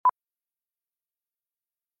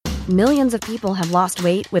Millions of people have lost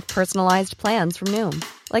weight with personalized plans from Noom.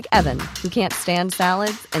 Like Evan, who can't stand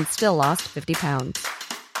salads and still lost 50 pounds.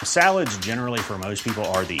 Salads generally for most people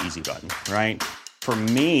are the easy button, right? For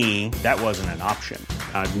me, that wasn't an option.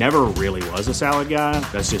 I never really was a salad guy.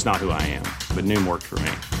 That's just not who I am. But Noom worked for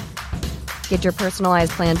me. Get your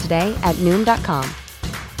personalized plan today at Noom.com.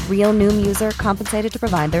 Real Noom user compensated to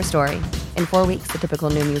provide their story. In 4 weeks, the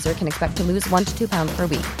typical Noom user can expect to lose 1 to 2 pounds per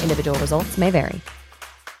week. Individual results may vary.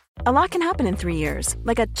 A lot can happen in 3 years,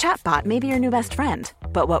 like a chatbot may be your new best friend.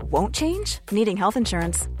 But what won't change? Needing health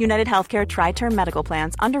insurance. United Healthcare Tri-Term Medical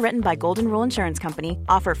Plans, underwritten by Golden Rule Insurance Company,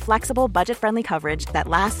 offer flexible, budget-friendly coverage that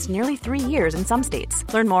lasts nearly 3 years in some states.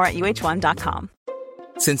 Learn more at uh1.com.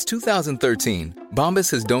 Since 2013,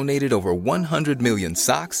 Bombas has donated over 100 million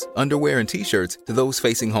socks, underwear, and T-shirts to those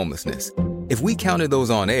facing homelessness. If we counted those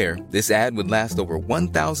on air, this ad would last over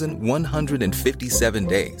 1,157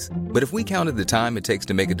 days. But if we counted the time it takes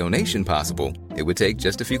to make a donation possible, it would take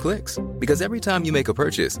just a few clicks. Because every time you make a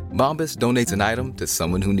purchase, Bombas donates an item to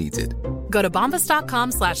someone who needs it. Go to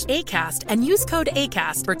bombas.com/ACAST and use code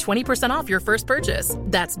ACAST for 20% off your first purchase.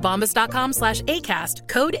 That's bombas.com/ACAST,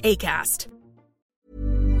 code ACAST.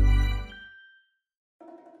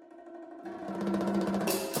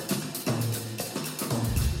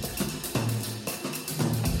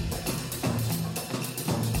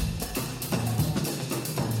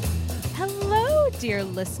 Dear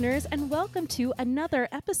listeners, and welcome to another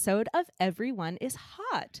episode of Everyone is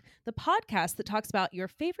Hot, the podcast that talks about your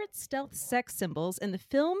favorite stealth sex symbols in the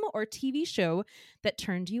film or TV show that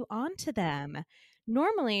turned you on to them.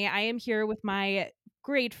 Normally, I am here with my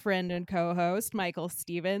great friend and co-host, Michael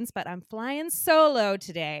Stevens, but I'm flying solo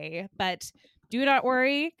today. But do not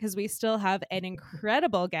worry, because we still have an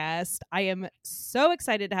incredible guest. I am so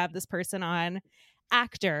excited to have this person on.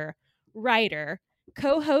 Actor, writer,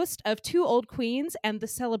 co-host of Two Old Queens and the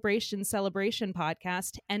Celebration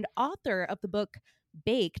podcast, and author of the book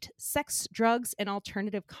Baked: Sex, Drugs, and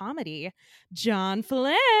Alternative Comedy, John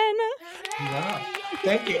Flynn. Wow.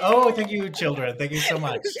 Thank you. Oh, thank you, children. Thank you so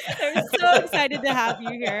much. I'm so excited to have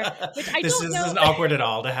you here. This isn't awkward at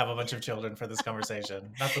all to have a bunch of children for this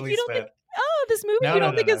conversation. Not the least bit. This movie you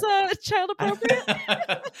don't think is child appropriate?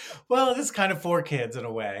 Well, it's kind of for kids in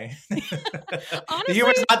a way. Honestly, the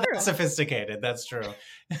humor's not that sophisticated. That's true.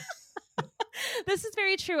 This is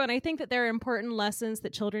very true, and I think that there are important lessons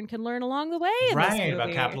that children can learn along the way in this movie.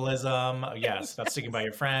 About capitalism, yes, about sticking by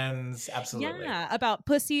your friends, absolutely. Yeah, about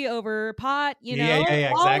pussy over pot,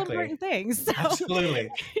 yeah, all exactly. important things. So.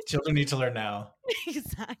 Absolutely. Children need to learn now.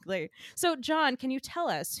 Exactly. So, John, can you tell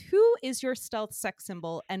us, who is your stealth sex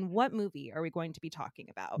symbol and what movie are we going to be talking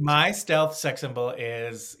about? My stealth sex symbol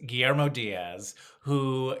is Guillermo Díaz,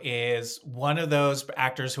 who is one of those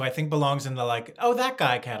actors who I think belongs in the that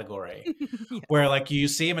guy category. Yeah. Where you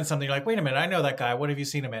see him in something, you're like, wait a minute, I know that guy. What have you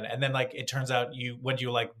seen him in? And then it turns out when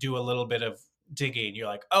you do a little bit of digging, you're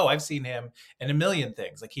like, oh, I've seen him in a million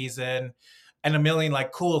things. He's in and a million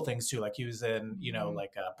cool things too. He was in,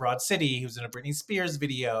 Broad City. He was in a Britney Spears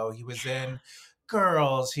video. He was in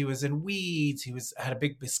Girls. He was in Weeds. Had a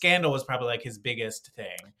big Scandal was probably his biggest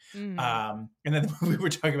thing. And then the movie we're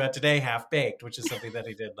talking about today, Half Baked, which is something that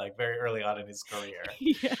he did very early on in his career.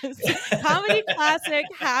 Yes, comedy classic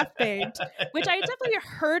Half Baked, which I definitely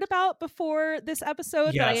heard about before this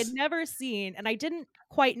episode, but I had never seen, and I didn't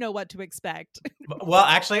quite know what to expect. Well,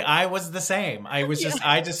 actually, I was the same. I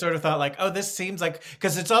just sort of thought this seems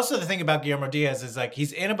because it's also the thing about Guillermo Díaz is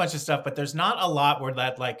he's in a bunch of stuff, but there's not a lot where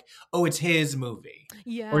that it's his movie.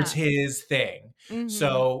 Yeah. Or it's his thing. Mm-hmm.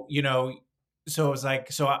 So, so it was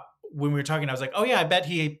when we were talking, I was like, oh yeah, I bet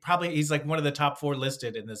he's one of the top 4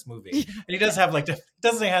 listed in this movie. And he does have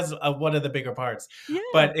has one of the bigger parts,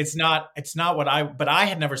 but it's not what I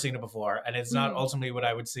had never seen it before. And it's not ultimately what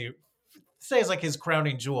I would say is his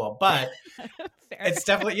crowning jewel, but it's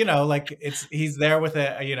definitely, he's there with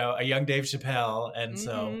a young Dave Chappelle. And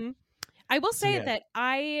so I will say that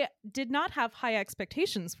I did not have high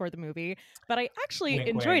expectations for the movie, but I actually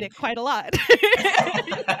enjoyed it quite a lot.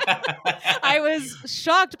 I was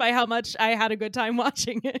shocked by how much I had a good time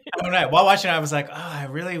watching it. Oh, right. While watching it, I was like, oh, I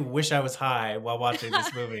really wish I was high while watching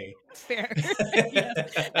this movie. Fair.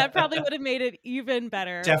 Yes. That probably would have made it even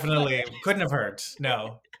better. Definitely. Couldn't have hurt.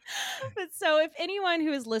 No. But so if anyone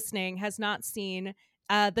who is listening has not seen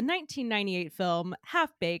the 1998 film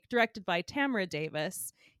Half Baked, directed by Tamara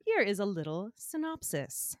Davis, here is a little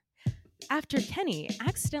synopsis. After Kenny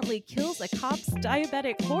accidentally kills a cop's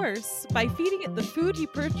diabetic horse by feeding it the food he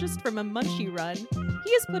purchased from a munchie run, he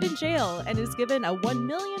is put in jail and is given a $1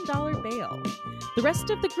 million bail. The rest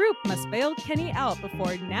of the group must bail Kenny out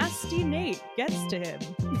before Nasty Nate gets to him.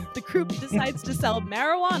 The the group decides to sell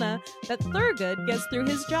marijuana that Thurgood gets through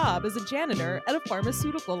his job as a janitor at a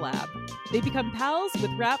pharmaceutical lab. They become pals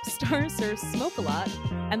with rap star Sir Smoke-A-Lot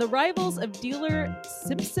and the rivals of dealer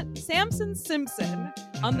Samson Simpson.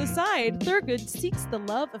 On the side, Thurgood seeks the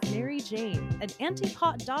love of Mary Jane, an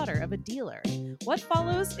anti-pot daughter of a dealer. What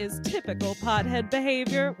follows is typical pothead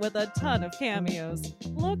behavior with a ton of cameos.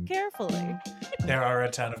 Look carefully. There are a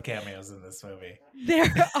ton of cameos in this movie. There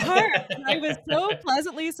are. I was so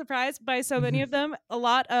pleasantly surprised by so many of them. A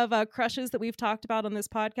lot of crushes that we've talked about on this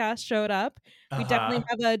podcast showed up. We definitely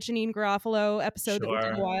have a Janine Garofalo episode that we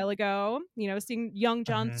did a while ago. You know, seeing young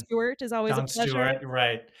Jon Stewart is always a pleasure. Stewart,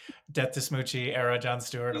 right. Death to Smoochie era Jon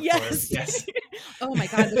Stewart, of course. Yes. Oh my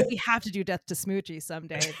God, we have to do Death to Smoochie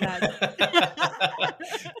someday.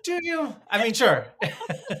 Do you? I mean, sure.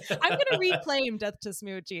 I'm going to reclaim Death to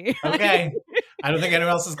Smoochie. Okay. I don't think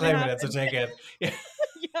anyone else is claiming it, so take it.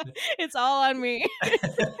 Yeah, it's all on me.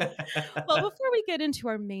 Well, before we get into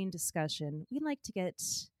our main discussion, we'd like to get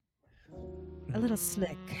a little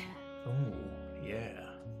slick. Oh, yeah.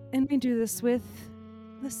 And we do this with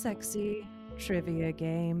the sexy trivia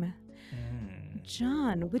game.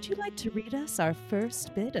 John, would you like to read us our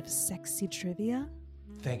first bit of sexy trivia?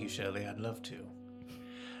 Thank you, Shirley. I'd love to.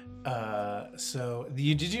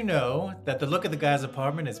 Did you know that the look of the guy's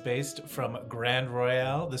apartment is based from Grand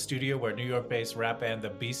Royale, the studio where New York-based rap band the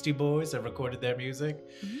Beastie Boys have recorded their music?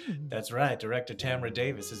 That's right. Director Tamra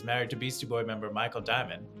Davis is married to Beastie Boy member Michael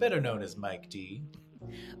Diamond, better known as Mike D.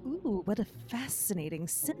 Ooh, what a fascinating,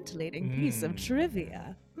 scintillating piece of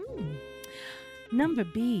trivia. Number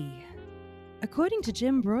B. According to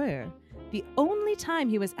Jim Breuer, the only time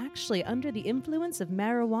he was actually under the influence of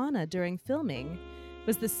marijuana during filming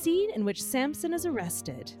was the scene in which Samson is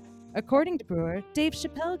arrested. According to Breuer, Dave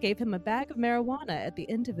Chappelle gave him a bag of marijuana at the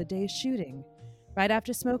end of a day's shooting. Right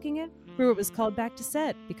after smoking it, Breuer was called back to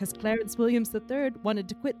set because Clarence Williams III wanted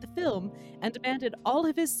to quit the film and demanded all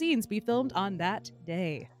of his scenes be filmed on that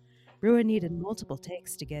day. Breuer needed multiple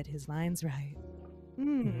takes to get his lines right.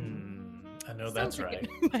 I know that's right.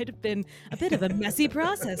 It might have been a bit of a messy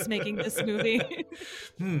process making this movie.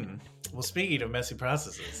 Well, speaking of messy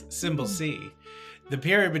processes, Symbol C. The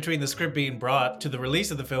period between the script being brought to the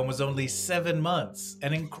release of the film was only 7 months,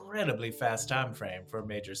 an incredibly fast time frame for a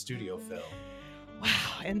major studio film.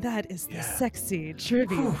 Wow, and that is the sexy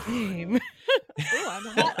trivia game. Ooh, I'm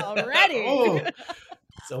hot already.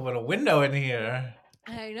 Let's open a window in here.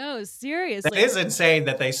 I know, seriously. That is insane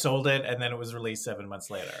that they sold it and then it was released 7 months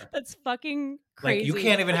later. That's fucking crazy. Like, you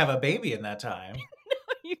can't even have a baby in that time.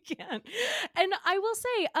 No, you can't. And I will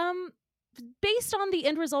say, based on the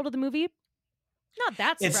end result of the movie, not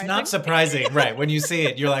that surprising. It's not surprising, right? When you see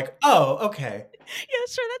it, you're like, oh, okay. Yeah,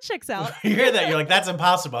 sure, that checks out. You hear that, you're like, that's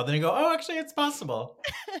impossible. Then you go, oh, actually, it's possible.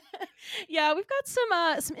 Yeah, we've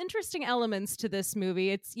got some interesting elements to this movie.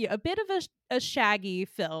 It's a bit of a shaggy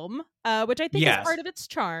film, which I think is part of its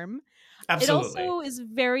charm. Absolutely. It also is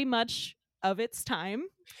very much of its time.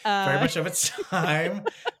 Very much of its time.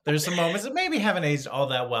 There's some moments that maybe haven't aged all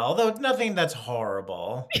that well, although nothing that's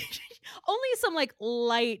horrible. Only some like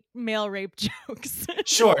light male rape jokes.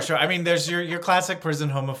 Sure. I mean, there's your classic prison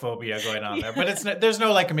homophobia going on there, but there's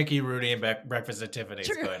no like Mickey Rooney and breakfast activities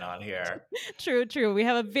going on here. True. We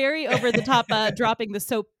have a very over the top dropping the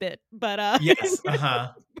soap bit, but yes,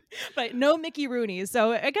 but no Mickey Rooney.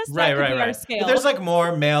 So I guess that could be our scale. But there's like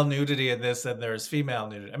more male nudity in this than there's female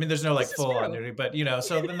nudity. I mean, there's no like full on nudity, but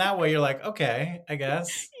so in that way you're like, okay, I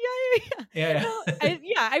guess. Yeah. Well,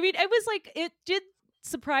 I mean, it was like it did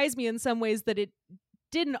surprise me in some ways that it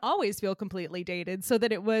didn't always feel completely dated, so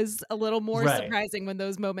that it was a little more surprising when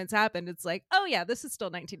those moments happened. It's like, oh yeah, this is still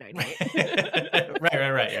 1998.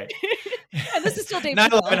 right. And this is still Dave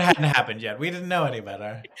 9/11 hadn't happened yet. We didn't know any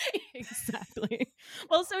better. Exactly.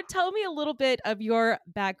 Well, so tell me a little bit of your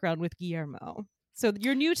background with Guillermo. So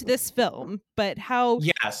you're new to this film, but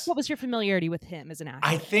what was your familiarity with him as an actor?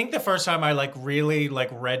 I think the first time I really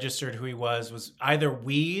registered who he was either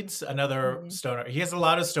Weeds, another stoner. He has a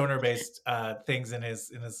lot of stoner based things in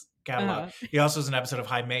his catalog. He also has an episode of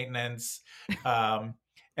High Maintenance.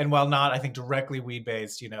 And while not, I think, directly weed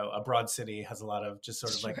based, A Broad City has a lot of just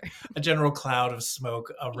sort of like a general cloud of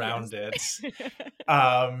smoke around it.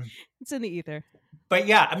 It's in the ether. But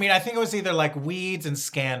yeah, I mean, I think it was either like Weeds and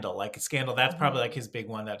Scandal. Like Scandal, that's probably like his big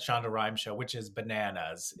one, that Shonda Rhimes show, which is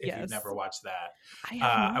bananas. If you've never watched that,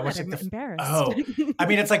 I watched I'm embarrassed. Oh, I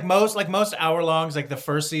mean, it's like most hour longs. Like the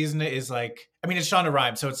first season is like, I mean, it's Shonda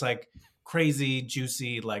Rhimes, so it's like crazy,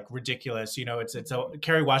 juicy, like ridiculous. It's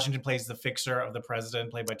Kerry Washington plays the fixer of the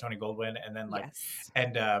president, played by Tony Goldwyn, and then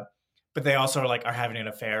but they also are having an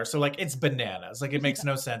affair. So like it's bananas. Like it makes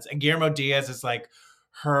no sense. And Guillermo Diaz is like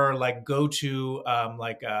her like go-to uh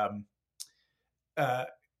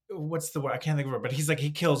what's the word? I can't think of it, but he's like,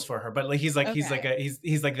 he kills for her, but like he's like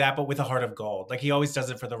that, but with a heart of gold. Like he always does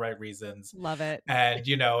it for the right reasons. Love it.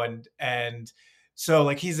 And and so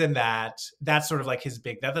like he's in that. That's sort of like his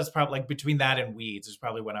big, that's probably like between that and Weeds is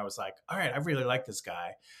probably when I was like, all right, I really like this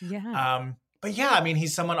guy. Yeah. But yeah, I mean,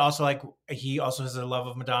 he's someone also like, he also has a love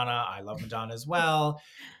of Madonna. I love Madonna as well.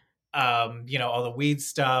 All the Weed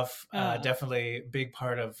stuff, definitely a big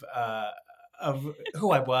part of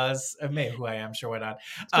who I was, maybe who I am, sure, why not.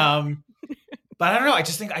 But I don't know. I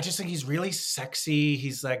just think he's really sexy.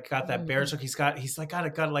 He's like got that bear look. He's got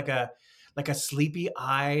like a sleepy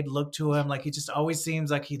eyed look to him. Like he just always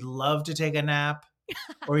seems like he'd love to take a nap,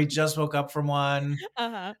 or he just woke up from one.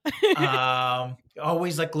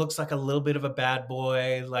 Always like looks like a little bit of a bad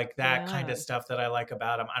boy, like that kind of stuff that I like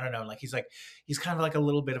about him. I don't know. Like he's kind of like a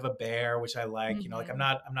little bit of a bear, which I like. Like I'm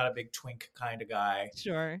not a big twink kind of guy.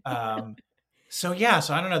 Sure. So yeah,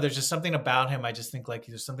 so I don't know. There's just something about him. I just think like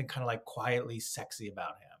there's something kind of like quietly sexy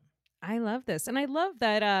about him. I love this. And I love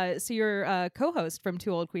that. So your co-host from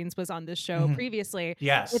Two Old Queens was on this show previously.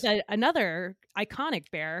 Yes. With another iconic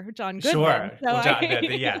bear, John Goodman. Sure. So well,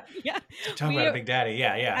 yeah. Talk about a big daddy.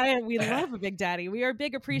 Yeah. We love a big daddy. We are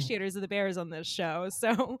big appreciators of the bears on this show.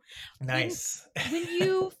 So nice. When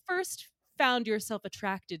you first found yourself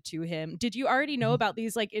attracted to him, did you already know about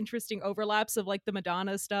these like interesting overlaps of like the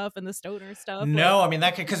Madonna stuff and the stoner stuff? No, I mean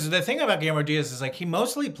because the thing about Guillermo Díaz is like he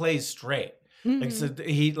mostly plays straight. Like so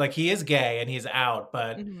he is gay and he's out,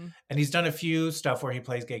 but and he's done a few stuff where he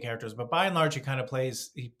plays gay characters, but by and large he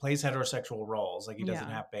plays heterosexual roles. Like he doesn't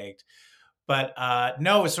have baked. But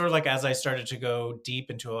no, it's sort of like as I started to go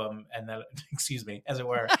deep into him, and then excuse me, as it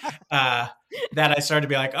were, that I started to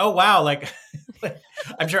be like, oh wow, like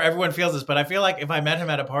I'm sure everyone feels this, but I feel like if I met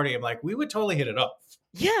him at a party, I'm like, we would totally hit it off.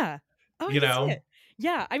 Yeah. Oh, you know.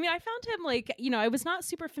 Yeah, I mean, I found him like, I was not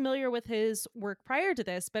super familiar with his work prior to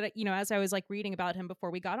this, but as I was like reading about him before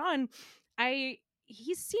we got on,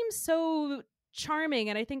 he seems so charming,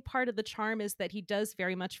 and I think part of the charm is that he does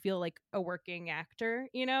very much feel like a working actor,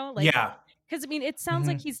 like because I mean, it sounds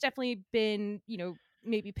like he's definitely been,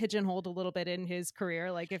 maybe pigeonholed a little bit in his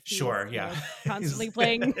career, like if he's constantly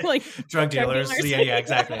playing like drug dealers. Yeah,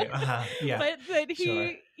 exactly. Yeah, but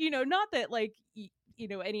he, not that like.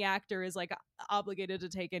 Any actor is like obligated to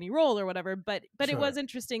take any role or whatever, but it was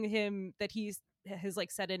interesting to him that has like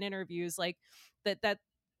said in interviews like that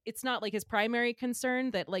it's not like his primary concern,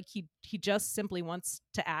 that like he just simply wants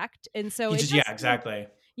to act. And so exactly.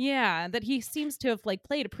 Yeah, that he seems to have like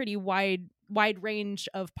played a pretty wide range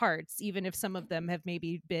of parts, even if some of them have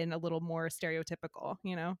maybe been a little more stereotypical,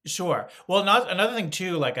 Sure. Well, another thing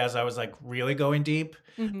too, like as I was like really going deep,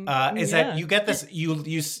 is that you get this, you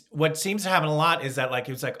what seems to happen a lot is that like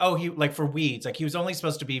it was like, oh, he like for Weeds, like he was only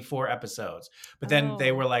supposed to be 4 episodes, but then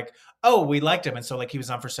they were like, oh, we liked him, and so like he was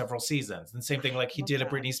on for several seasons. And same thing, like he did a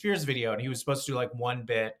Britney Spears video, and he was supposed to do like one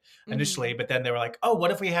bit initially, but then they were like, oh,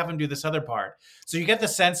 what if we have him do this other part? So you get the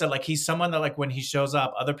sense that like he's someone that like when he shows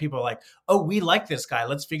up, other people are like, oh, we like this guy.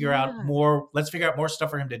 Let's figure out more stuff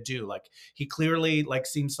for him to do. Like he clearly like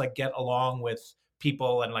seems to like get along with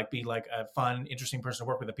people and like be like a fun, interesting person to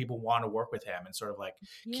work with, that people want to work with him and sort of like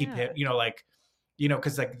keep him,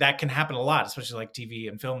 because like that can happen a lot, especially like TV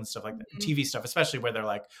and film and stuff like that. TV stuff, especially where they're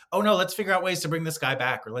like, oh no, let's figure out ways to bring this guy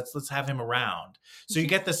back, or let's have him around. So you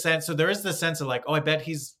get the sense, so there is the sense of like, oh, I bet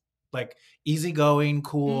he's like easygoing,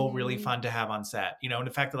 cool, really fun to have on set, and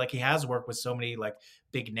the fact that like he has worked with so many like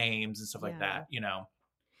big names and stuff like that,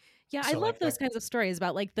 Yeah, So I love like those kinds of stories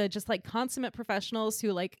about like the just like consummate professionals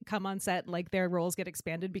who like come on set and like their roles get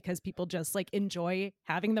expanded because people just like enjoy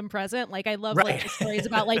having them present. Like I love like the stories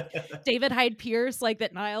about like David Hyde Pierce, like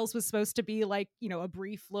that Niles was supposed to be like, a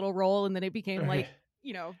brief little role, and then it became like,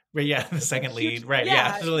 the second lead. Right.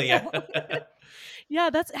 Yeah, absolutely. Yeah. Yeah,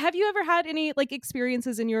 have you ever had any like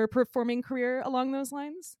experiences in your performing career along those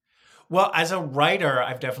lines? Well, as a writer,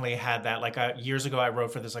 I've definitely had that. Like years ago, I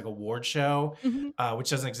wrote for this like award show, which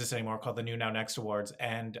doesn't exist anymore, called the New Now Next Awards.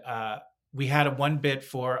 And we had a one bit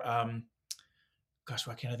for, gosh,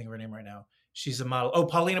 why can't I think of her name right now? She's a model. Oh,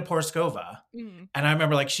 Paulina Poroskova. And I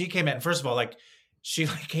remember like she came in, and first of all, like she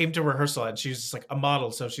like came to rehearsal, and she was just like a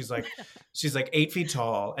model. So she's like 8 feet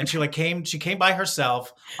tall, and she came by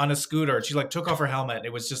herself on a scooter. And she like took off her helmet.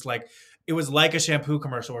 It was just like, it was like a shampoo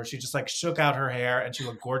commercial where she just like shook out her hair and she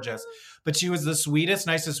looked gorgeous, but she was the sweetest,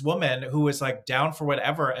 nicest woman who was like down for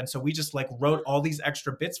whatever. And so we just like wrote all these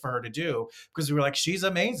extra bits for her to do because we were like, she's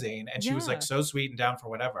amazing. And she was like so sweet and down for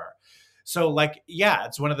whatever. So like, yeah,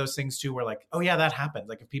 it's one of those things too where like, oh yeah, that happens.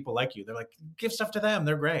 Like if people like you, they're like, give stuff to them.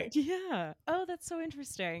 They're great. Yeah. Oh, that's so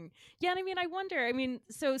interesting. Yeah. And I mean, I wonder, I mean,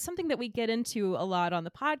 so something that we get into a lot on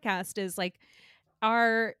the podcast is like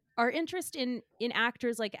our interest in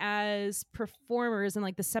actors like as performers and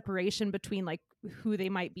like the separation between like who they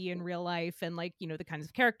might be in real life and like, you know, the kinds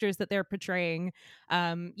of characters that they're portraying.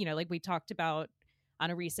 You know, like we talked about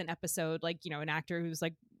on a recent episode, like, you know, an actor who's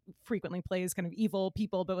like frequently plays kind of evil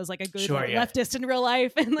people but was like a good Sure, like, yeah. leftist in real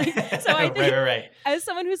life. And like, so I think right. as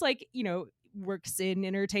someone who's like, you know, works in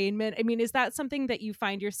entertainment, I mean, is that something that you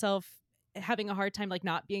find yourself having a hard time like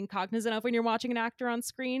not being cognizant of when you're watching an actor on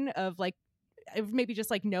screen, of like maybe just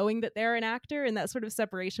like knowing that they're an actor and that sort of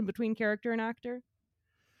separation between character and actor?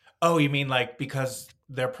 Oh, you mean like because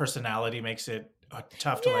their personality makes it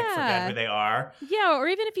tough to like forget who they are? Yeah, or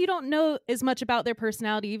even if you don't know as much about their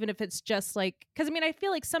personality, even if it's just like, because I mean, I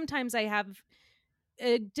feel like sometimes I have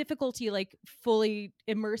a difficulty like fully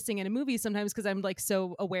immersing in a movie sometimes because I'm like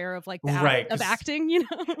so aware of like the act of acting, you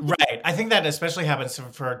know? Right. I think that especially happens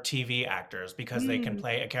for TV actors because they can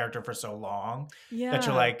play a character for so long that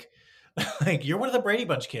you're like you're one of the Brady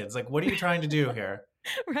Bunch kids. Like, what are you trying to do here?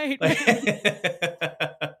 Right.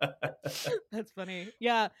 That's funny.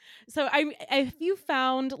 Yeah. So have you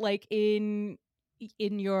found like in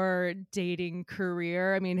your dating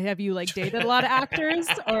career, I mean, have you like dated a lot of actors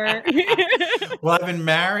or? Well, I've been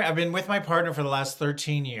married. I've been with my partner for the last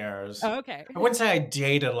 13 years. Oh, okay. I wouldn't say I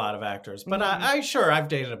dated a lot of actors, but I've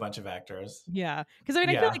dated a bunch of actors. Yeah. Because I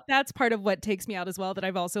mean, I feel like that's part of what takes me out as well, that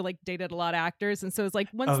I've also like dated a lot of actors. And so it's like,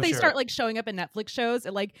 once they start like showing up in Netflix shows,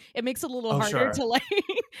 it makes it a little harder to like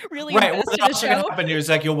really invest in a show. What happen is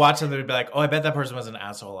like, you'll watch them and be like, oh, I bet that person was an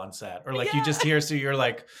asshole on set. Or like you just hear, so you're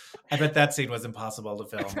like, I bet that scene was impossible to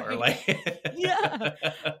film. Right. Or like, yeah.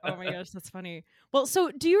 Oh my gosh, that's funny. Well,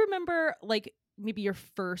 so do you remember like maybe your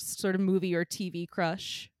first sort of movie or TV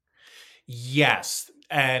crush? Yes.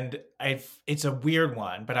 And it's a weird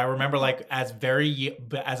one, but I remember like as a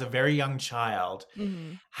very young child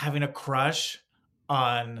having a crush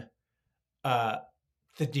on the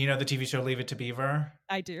TV show Leave It to Beaver?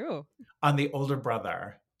 I do. On the older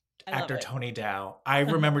brother, actor Tony Dow. I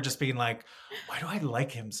remember just being like, why do I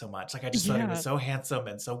like him so much? Like I just thought he was so handsome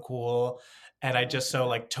and so cool. And I just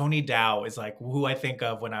like Tony Dow is like who I think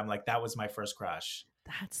of when I'm like, that was my first crush.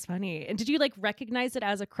 That's funny. And did you like recognize it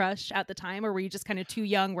as a crush at the time, or were you just kind of too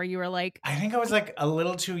young where you were like, I think I was like a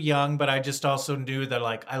little too young, but I just also knew that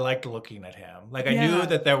like I liked looking at him. Like I knew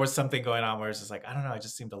that there was something going on where it's just like, I don't know, I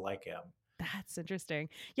just seemed to like him. That's interesting.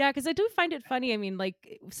 Yeah, because I do find it funny. I mean,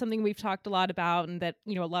 like something we've talked a lot about and that,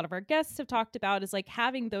 you know, a lot of our guests have talked about is like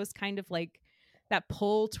having those kind of like that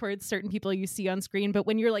pull towards certain people you see on screen. But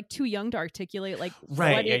when you're like too young to articulate like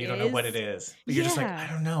what you don't know what it is. But you're just like, I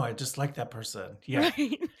don't know. I just like that person. Yeah.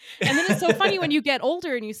 Right. And then it's so funny when you get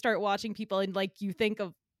older and you start watching people and like you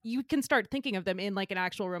can start thinking of them in like an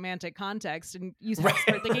actual romantic context, and you start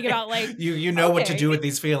thinking about like you know what to do with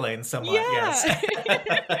these feelings somewhat. Yes.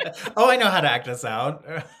 Oh, I know how to act this out.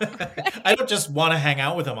 I don't just want to hang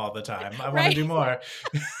out with them all the time. I want to do more.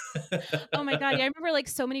 Oh my God. Yeah. I remember like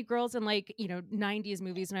so many girls in like, you know, 90s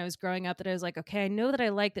movies when I was growing up that I was like, okay, I know that I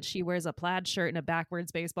like that she wears a plaid shirt and a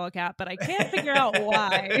backwards baseball cap, but I can't figure out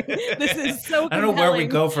why. This is so compelling. I don't know where we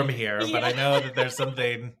go from here, but I know that there's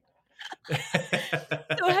something.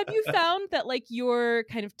 So have you found that like your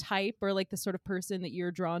kind of type or like the sort of person that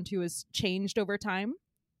you're drawn to has changed over time?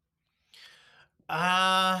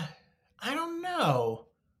 I don't know.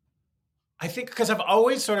 I think because I've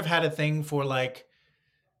always sort of had a thing for like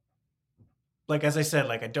as I said,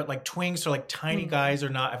 like I don't like twinks or like tiny guys or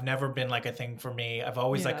not. I've never been like a thing for me. I've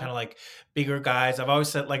always like kind of like bigger guys. I've always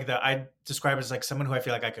said like I describe as like someone who I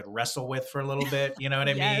feel like I could wrestle with for a little bit. You know what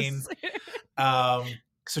I mean?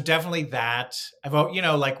 So definitely that. I've, you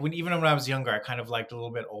know, like even when I was younger, I kind of liked a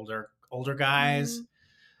little bit older guys.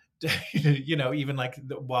 You know, even like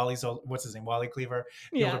Wally's what's his name? Wally Cleaver,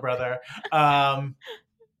 the older brother.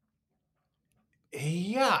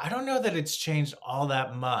 Yeah, I don't know that it's changed all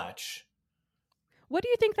that much. What do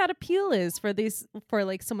you think that appeal is for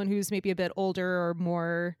like someone who's maybe a bit older or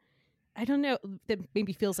more, I don't know, that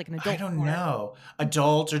maybe feels like an adult? I don't know.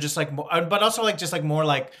 Adult or just like more, but also like just like more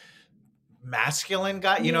like masculine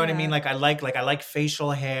guy, you know what I mean? Like I like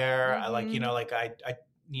facial hair. I like, you know, like I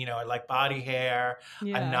like body hair.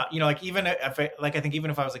 I'm not, you know, like even if I think even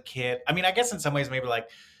if I was a kid, I mean, I guess in some ways maybe like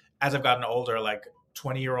as I've gotten older, like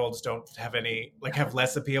 20-year-olds don't have any, like have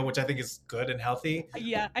less appeal, which I think is good and healthy.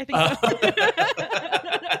 Yeah, I think so.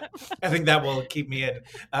 I think that will keep me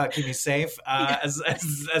safe as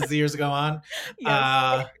the years go on.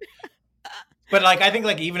 Yes. But like, I think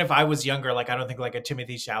like even if I was younger, like I don't think like a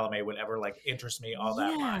Timothy Chalamet would ever like interest me all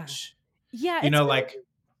that much. Yeah, You it's know, really like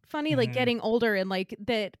funny, like getting older and like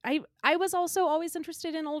that. I was also always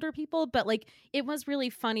interested in older people, but like it was really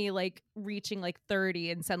funny, like reaching like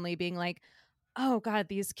 30 and suddenly being like, oh God,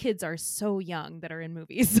 these kids are so young that are in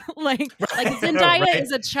movies. like Zendaya right.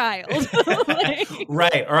 is a child. Like,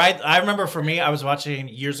 Right. Or I remember for me, I was watching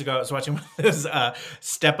years ago, I was watching one of those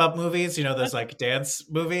step up movies, you know, those like dance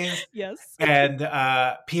movies. yes. And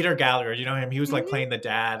Peter Gallagher, you know him, he was like Mhm. playing the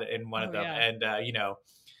dad in one of Oh them. yeah. And you know,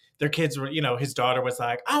 their kids were, you know, his daughter was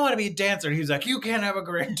like, I want to be a dancer. And he was like, you can't have a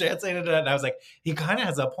career in dancing. And I was like, he kind of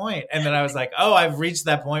has a point. And then I was like, oh, I've reached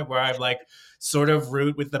that point where I'm like sort of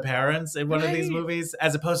root with the parents in one of these Right. movies,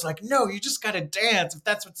 as opposed to like, no, you just got to dance. If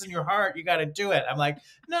that's what's in your heart, you got to do it. I'm like,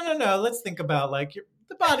 no. Let's think about like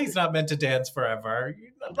the body's not meant to dance forever.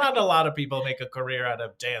 Not a lot of people make a career out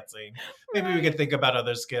of dancing. Maybe we could think about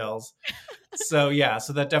other skills. So yeah,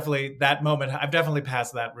 so that moment, I've definitely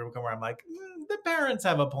passed that Rubicon where I'm like, the parents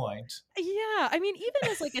have a point. Yeah, I mean, even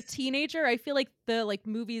as like a teenager, I feel like the like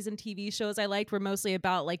movies and TV shows I liked were mostly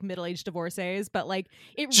about like middle-aged divorcees, but like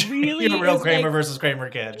it really You know, real is Kramer like, versus Kramer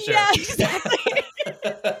kid. Sure. yeah, exactly.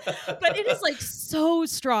 But it is like so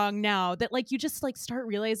strong now that like you just like start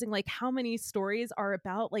realizing like how many stories are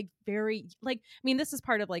about like very like I mean this is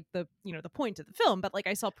part of like the you know the point of the film, but like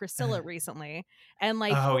I saw Priscilla recently and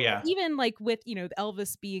like Oh yeah. even like with you know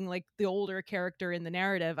Elvis being like the older character in the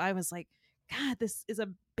narrative, I was like, God, this is a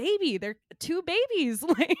baby. They're two babies.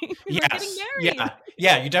 Like they're getting Yes. married.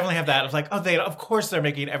 Yeah. You definitely have that. Of like, oh, of course they're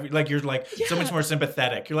making like you're like so much Yeah. more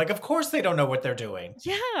sympathetic. You're like, of course they don't know what they're doing.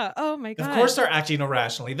 Yeah. Oh my God. Of course they're acting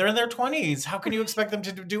irrationally. They're in their 20s. How can you expect them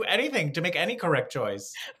to do anything, to make any correct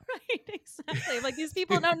choice? Right. Exactly. Like these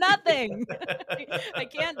people know nothing. I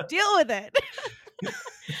can't deal with it.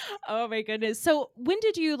 Oh my goodness. So when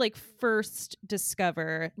did you like first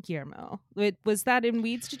discover Guillermo? Was that in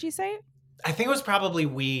Weeds, did you say? I think it was probably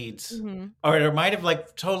Weeds, Mm-hmm. or it might have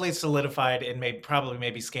like totally solidified in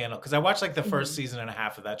maybe Scandal, because I watched like the first season and a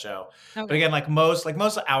half of that show. Okay. But again, like most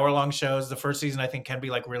hour-long shows, the first season I think can be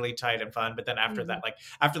like really tight and fun. But then after that, like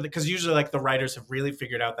because usually like the writers have really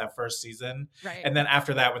figured out that first season, Right. and then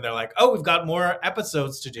after that, when they're like, oh, we've got more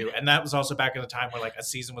episodes to do, and that was also back in the time where like a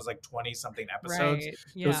season was like 20 something episodes. Right. So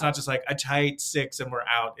it's Yeah. not just like a tight 6 and we're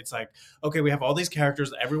out. It's like, okay, we have all these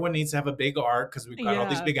characters. Everyone needs to have a big arc because we've got all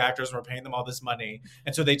these Yeah. big actors and we're paying them all this money.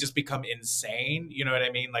 And so they just become insane. You know what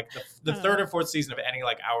I mean? Like the third or fourth season of any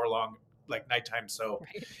like hour long like nighttime soap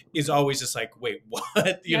Right. is always just like, wait,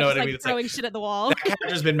 what? You know just, what I like, mean? It's throwing like shit at the wall. that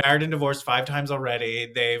character's been married and divorced 5 times already.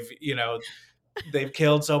 They've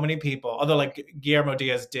killed so many people. Although like Guillermo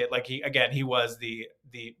Diaz did, like he was the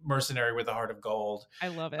mercenary with a heart of gold. I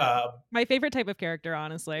love it. My favorite type of character,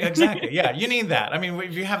 honestly. Exactly. Yeah, you need that. I mean,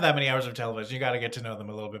 if you have that many hours of television, you got to get to know them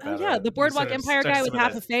a little bit Oh, better. yeah, the Boardwalk Sort of Empire start guy to with half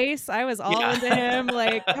a sympathize. face. I was all Yeah. into him.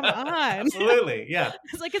 Like, come on. Absolutely. Yeah.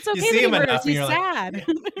 It's like it's You okay see that he him enough murders. and He's you're like, sad.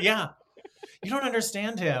 Yeah. You don't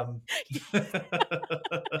understand him.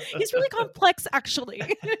 He's really complex, actually.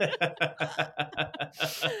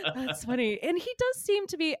 That's funny. And he does seem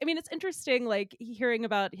to be, I mean, it's interesting, like, hearing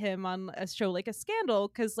about him on a show like a Scandal,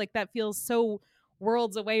 because, like, that feels so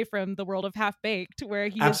worlds away from the world of Half Baked, where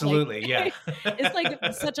he Absolutely. is, Yeah. like, it's,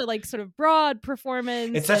 like, such a, like, sort of broad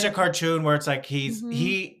performance. It's such a and- cartoon where it's like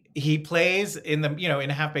Mhm. he plays in the, in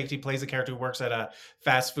Half Baked, he plays a character who works at a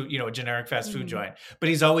fast food, a generic fast food Mhm. joint, but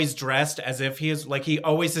he's always dressed as if he is like, he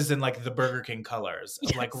always is in like the Burger King colors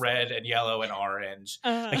of like Yes. red and yellow and orange.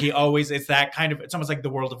 Uh, Like he always, it's that kind of, it's almost like the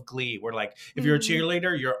world of Glee, where like, if you're a Mhm.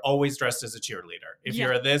 cheerleader, you're always dressed as a cheerleader. If Yeah.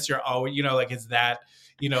 you're this, you're always, like it's that,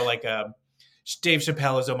 like Dave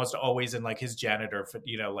Chappelle is almost always in like his janitor,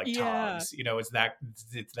 like Yeah. togs.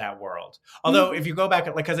 It's that world. Although Mhm. if you go back,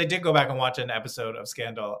 like, because I did go back and watch an episode of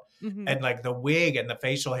Scandal, mhm. and like the wig and the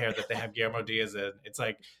facial hair that they have Guillermo Diaz in, it's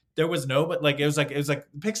like there was no, but like it was like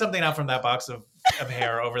pick something out from that box of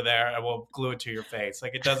hair over there and we'll glue it to your face.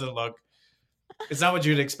 Like it doesn't look. It's not what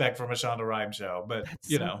you'd expect from a Shonda Rhimes show, but That's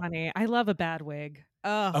so funny. I love a bad wig.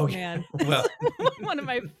 Oh, Oh, man. well. One of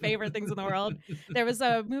my favorite things in the world. There was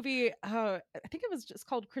a movie, I think it was just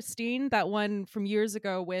called Christine, that one from years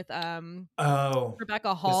ago with Rebecca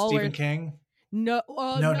With Hall. Stephen King. No,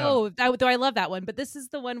 No. though I love that one, but this is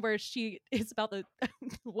the one where it's about the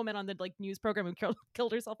woman on the like news program who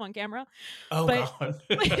killed herself on camera. Oh But- God!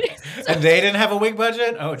 but it's so- And they didn't have a wig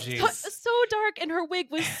budget. Oh So, geez. so dark, and her wig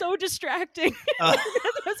was so distracting. Uh,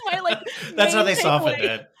 That's why, like, That's how main they softened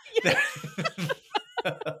takeaway- it.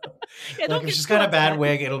 Yeah, Like don't if get she's too got a bad upset.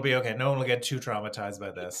 wig, it'll be okay. No one will get too traumatized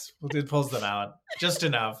by this. It pulls them out just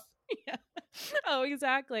enough. Yeah. Oh,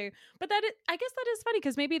 exactly. But I guess that is funny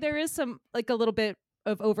because maybe there is some like a little bit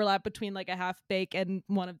of overlap between like a half bake and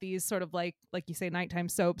one of these sort of like you say nighttime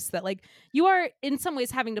soaps that like you are in some ways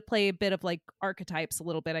having to play a bit of like archetypes a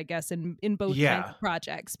little bit, I guess, in both kinds Yeah. of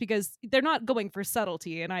projects because they're not going for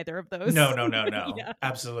subtlety in either of those. No. Yeah.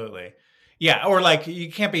 Absolutely. Yeah, or like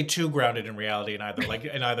you can't be too grounded in reality in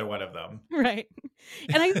either one of them. Right.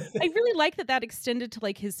 And I really like that extended to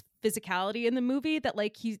like his physicality in the movie, that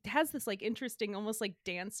like he has this like interesting almost like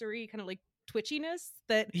dancery kind of like twitchiness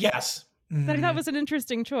that Yes. that I thought was an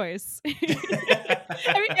interesting choice. I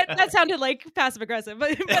mean, that sounded like passive aggressive,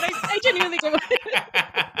 but I genuinely think it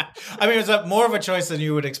was. I mean, it was more of a choice than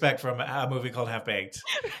you would expect from a movie called Half Baked,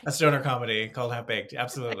 a stoner comedy called Half Baked.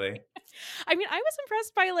 Absolutely. I mean, I was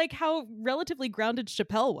impressed by like how relatively grounded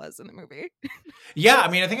Chappelle was in the movie. Yeah, I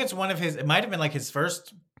mean, I think it's one of his. It might have been like his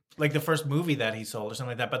first, like the first movie that he sold or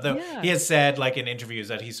something like that. But he has said like in interviews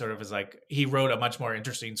that he sort of is like he wrote a much more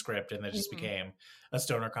interesting script and that just became a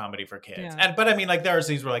stoner comedy for kids. Yeah. And but I mean, like there are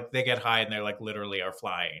scenes where like they get high and they're like literally are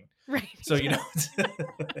flying. Right. So you know,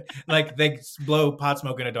 like they blow pot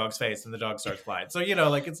smoke in a dog's face and the dog starts flying. So you know,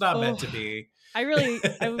 like it's not meant to be. I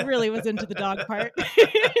really was into the dog part.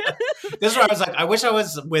 This is where I was like, I wish I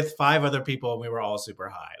was with 5 other people and we were all super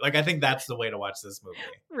high. Like, I think that's the way to watch this movie.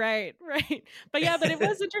 Right. But yeah, but it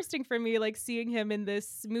was interesting for me, like seeing him in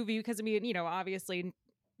this movie because I mean, you know, obviously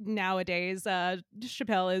nowadays,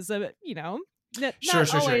 Chappelle is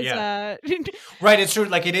Sure. Yeah. Right. It's true.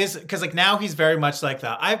 Like it is because like now he's very much like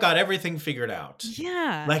the I've got everything figured out.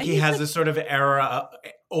 Yeah. Like he has this sort of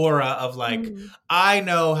aura of like I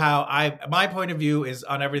know how my point of view is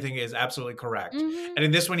on everything is absolutely correct. And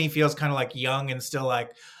in this one he feels kind of like young and still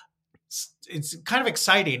like it's kind of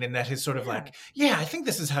exciting in that his sort of like, yeah, I think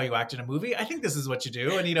this is how you act in a movie. I think this is what you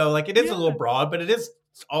do. And you know, like it is a little broad, but it is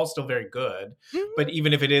all still very good. But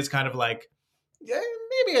even if it is kind of like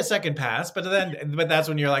maybe a second pass, but that's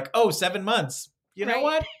when you're like, oh, 7 months. You know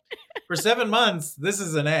what? For 7 months, this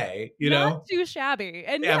is an A, you know? Not too shabby.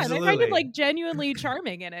 And Absolutely. I find him like genuinely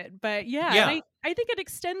charming in it. But and I think it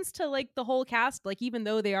extends to like the whole cast, like even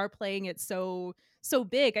though they are playing it so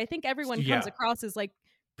big, I think everyone comes across as like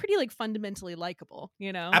pretty like fundamentally likable,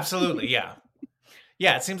 you know? Absolutely, yeah.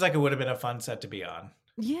 Yeah, it seems like it would have been a fun set to be on.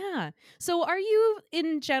 Yeah. So are you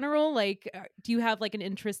in general, like, do you have like an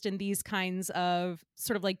interest in these kinds of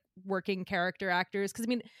sort of like working character actors? Because I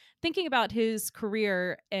mean, thinking about his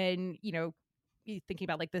career and, you know, thinking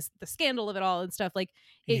about like the scandal of it all and stuff, like,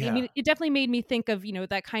 I mean, it definitely made me think of, you know,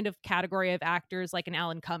 that kind of category of actors like an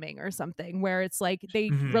Alan Cumming or something, where it's like they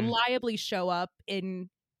reliably show up in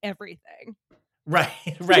everything. Right.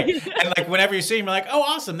 And like whenever you see them, you're like, oh,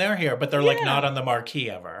 awesome, they're here, but they're like not on the marquee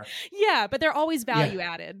ever. Yeah, but they're always value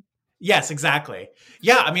added. Yes, exactly.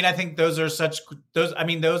 Yeah, I mean, I think those are such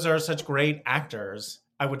great actors.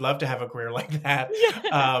 I would love to have a career like that.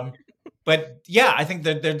 Yeah. But yeah, I think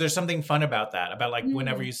that there's something fun about that. About like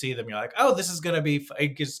whenever you see them, you're like, oh, this is gonna be.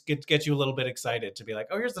 It just gets you a little bit excited to be like,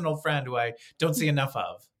 oh, here's an old friend who I don't see enough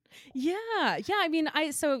of. Yeah. I mean,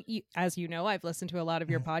 as you know, I've listened to a lot of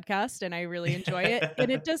your podcast and I really enjoy it.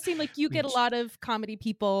 And it does seem like you get a lot of comedy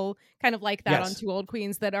people kind of like that on Two Old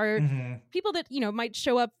Queens that are people that, you know, might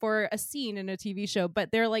show up for a scene in a TV show,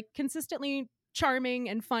 but they're like consistently charming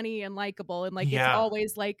and funny and likable. And like, it's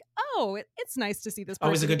always like, oh, it's nice to see this person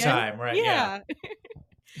always a good again. time, right? Yeah.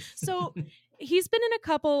 So he's been in a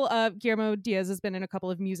couple of Guillermo Díaz has been in a couple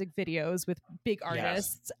of music videos with big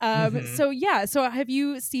artists. So have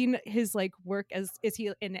you seen his like work is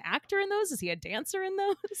he an actor in those? Is he a dancer in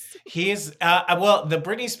those? He's well, the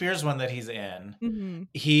Britney Spears one that he's in,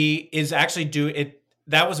 he is actually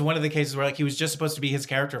that was one of the cases where like he was just supposed to be his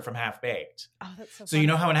character from Half Baked. Oh, that's so So you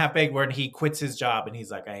know how in Half Baked where he quits his job and he's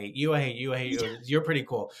like, I hate you, I hate you, I hate you. You're pretty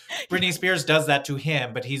cool. Britney Spears does that to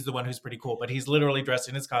him, but he's the one who's pretty cool. But he's literally dressed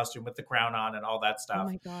in his costume with the crown on and all that stuff. Oh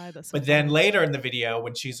my God. That's so but then later in the video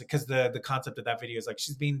when because the concept of that video is like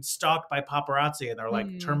she's being stalked by paparazzi and they're like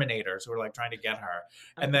Terminators who are like trying to get her.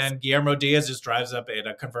 And then Guillermo Díaz just drives up in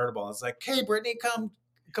a convertible and is like, hey, Britney,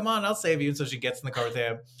 come on, I'll save you. And so she gets in the car with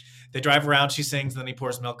him. They drive around, she sings, and then he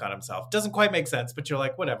pours milk on himself. Doesn't quite make sense, but you're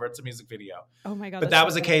like, whatever, it's a music video. Oh my God. But that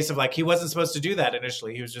was a case of like, he wasn't supposed to do that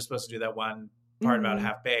initially. He was just supposed to do that one part about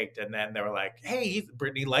Half Baked. And then they were like, hey,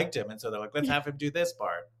 Britney liked him. And so they're like, let's have him do this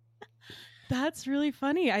part. That's really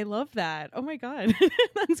funny. I love that. Oh my God.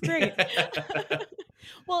 That's great.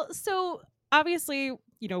 Well, so obviously,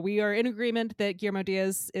 you know, we are in agreement that Guillermo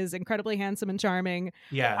Díaz is incredibly handsome and charming.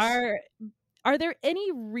 Yes. Are there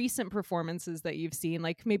any recent performances that you've seen,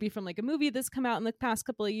 like maybe from like a movie that's come out in the past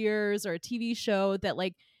couple of years or a TV show that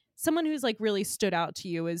like someone who's like really stood out to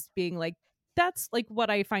you as being like that's like what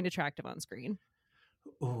I find attractive on screen.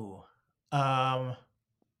 Ooh. I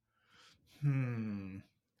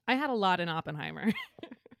had a lot in Oppenheimer.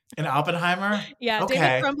 In Oppenheimer? Yeah, David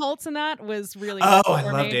Okay. Krumholtz in that was really Oh, good I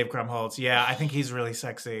for love me. Dave Krumholtz. Yeah, I think he's really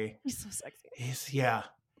sexy. He's so sexy.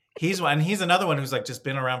 He's one. He's another one who's like just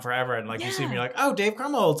been around forever, and like you see him, you're like, oh, Dave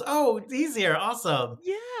Krumholtz. Oh, he's here. Awesome.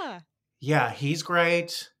 Yeah. Yeah, he's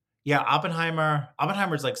great. Yeah, Oppenheimer.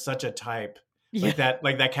 Oppenheimer's like such a type. Yeah.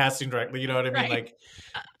 Like that casting director. You know what I mean? Right. Like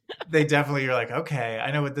they definitely. You're like, okay,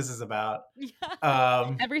 I know what this is about.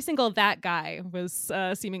 Yeah. Every single that guy was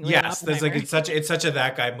seemingly. Yes, there's like it's such a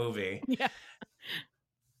that guy movie. Yeah.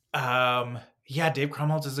 Yeah, Dave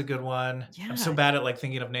Krumholtz is a good one. Yeah. I'm so bad at like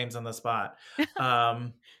thinking of names on the spot.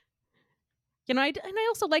 You know, I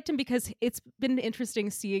also liked him because it's been interesting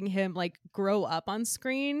seeing him like grow up on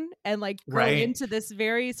screen and like grow into this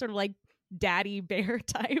very sort of like daddy bear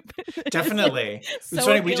type. Definitely. Like, it's so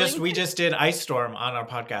funny. appealing. We just did Ice Storm on our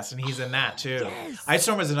podcast, and he's in that too. Yes. Ice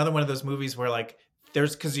Storm is another one of those movies where like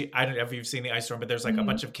there's because I don't know if you've seen the Ice Storm, but there's like a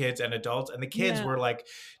bunch of kids and adults, and the kids were like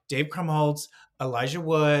Dave Krumholtz, Elijah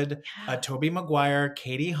Wood, Tobey Maguire,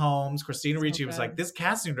 Katie Holmes, Christina Ricci was like, this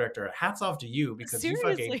casting director, hats off to you because you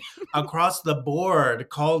fucking across the board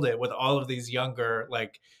called it with all of these younger,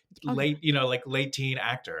 like late late teen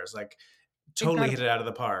actors, like totally hit it out of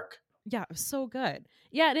the park. Yeah, it was so good.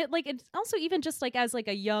 Yeah, and it's also even just like as like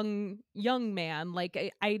a young man,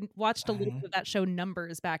 like I watched a little bit of that show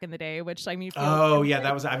Numbers back in the day, which I mean,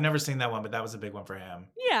 I've never seen that one, but that was a big one for him.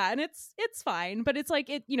 Yeah, and it's fine, but it's like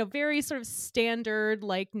very sort of standard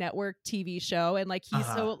like network TV show, and like he's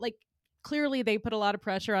so like clearly they put a lot of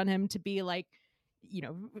pressure on him to be like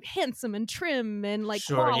handsome and trim and like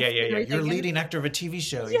sure, yeah. You're a leading actor of a TV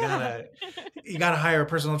show. You gotta hire a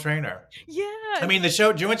personal trainer. Yeah, I mean the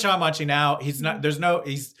show. Do you know what show I'm watching now? He's not.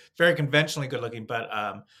 He's very conventionally good looking, but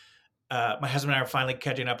my husband and I are finally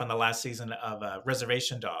catching up on the last season of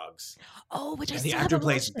Reservation Dogs. Oh, which and I the actor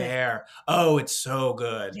plays Bear. Oh, it's so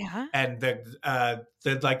good. Yeah, and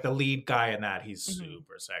the lead guy in that, he's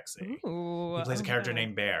super sexy. Ooh, he plays a character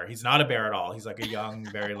named Bear. He's not a bear at all. He's like a young,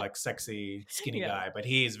 very like sexy, skinny guy, but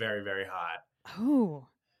he's very, very hot. Oh,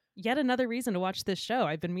 yet another reason to watch this show.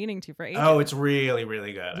 I've been meaning to for ages. Oh, it's really,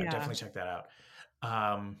 really good. I definitely check that out.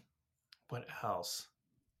 What else?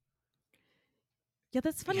 Yeah,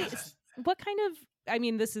 that's funny. Yes. What kind of, I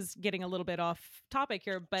mean, this is getting a little bit off topic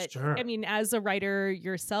here, but I mean, as a writer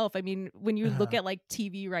yourself, I mean, when you look at like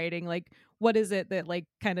TV writing, like what is it that like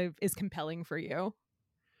kind of is compelling for you?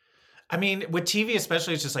 I mean, with TV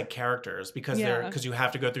especially, it's just like characters because you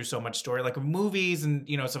have to go through so much story. Like movies and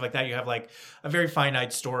stuff like that, you have like a very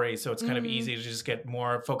finite story, so it's kind of easy to just get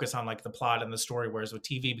more focus on like the plot and the story. Whereas with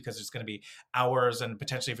TV, because it's going to be hours and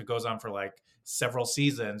potentially if it goes on for like several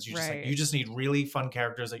seasons, you just need really fun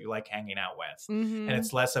characters that you like hanging out with, and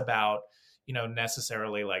it's less about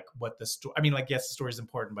necessarily like what the story. I mean, like yes, the story is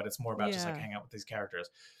important, but it's more about just like hanging out with these characters.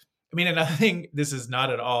 I mean, another thing, this is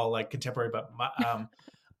not at all like contemporary, but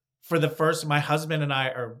my husband and I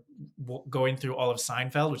are going through all of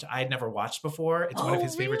Seinfeld, which I had never watched before. It's one of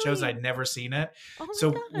his favorite shows. I'd never seen it.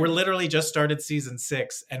 So we're literally just started season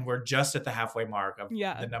 6 and we're just at the halfway mark of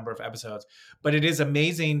the number of episodes. But it is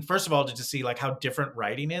amazing, first of all, to just see like how different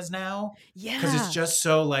writing is now. Yeah. Because it's just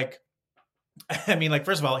so like, I mean, like,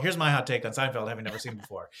 first of all, here's my hot take on Seinfeld, having never seen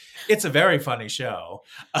before. It's a very funny show.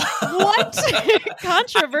 What?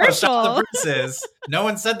 Controversial. The Princes. No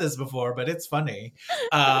one said this before, but it's funny.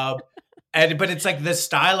 But it's like the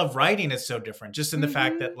style of writing is so different, just in the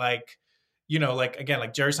fact that like, like again,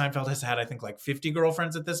 like Jerry Seinfeld has had, I think, like 50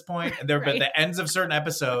 girlfriends at this point, and there have been the ends of certain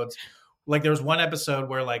episodes. Like there was one episode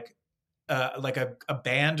where like a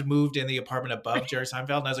band moved in the apartment above Jerry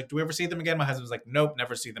Seinfeld. And I was like, do we ever see them again? My husband was like, nope,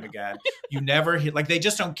 never see them again. You never hear, like, they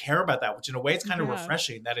just don't care about that, which in a way it's kind of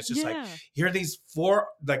refreshing that it's just like, here are these four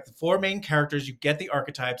main characters. You get the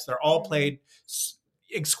archetypes. They're all played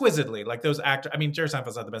exquisitely. Like those actors. I mean, Jerry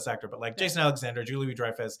Seinfeld's not the best actor, but like Jason Alexander, Julie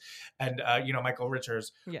Louis-Dreyfus, and Michael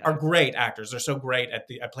Richards are great actors. They're so great at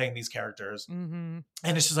playing these characters. And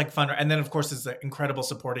it's just like fun. And then of course it's the incredible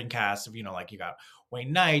supporting cast of, like you got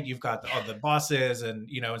Wayne Knight, you've got all the bosses and,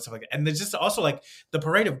 and stuff like that. And there's just also like the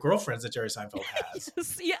parade of girlfriends that Jerry Seinfeld has.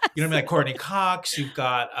 Yes. You know what I mean? Like Courtney Cox, you've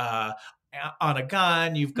got Anna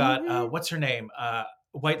Gunn, you've got, what's her name?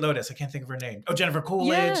 White Lotus. I can't think of her name. Oh, Jennifer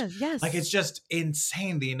Coolidge. Yes. Like it's just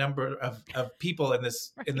insane the number of people in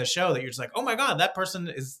this in the show that you're just like, oh my God, that person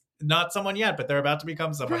is not someone yet, but they're about to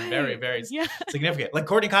become someone very, very significant. Like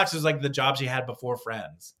Courtney Cox was like the job she had before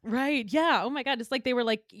Friends. Right. Yeah. Oh my God. It's like they were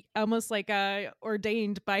like almost like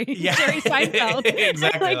ordained by Jerry Seinfeld.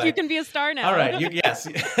 Exactly. Like you can be a star now. All right. Yes.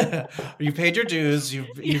 You paid your dues. You've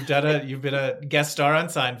been a guest star on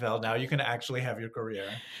Seinfeld. Now you can actually have your career.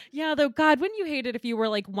 Yeah. Though, God, wouldn't you hate it if you were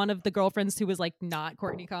like one of the girlfriends who was like not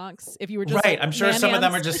Courtney Cox? If you were just right. I'm sure some of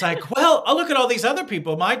them are just like, well, I'll look at all these other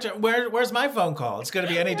people. Where's my phone call? It's going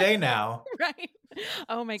to be any day now. Right.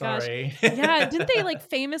 Oh my Sorry. gosh. Yeah. Didn't they like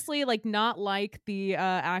famously like not like the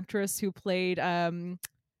actress who played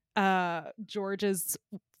George's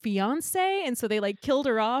fiance, and so they like killed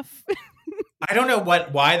her off? I don't know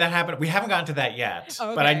why that happened. We haven't gotten to that yet.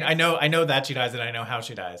 Okay. But I know that she dies and I know how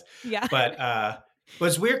she dies. Yeah. But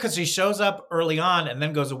it's weird because she shows up early on and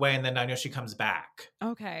then goes away, and then I know she comes back.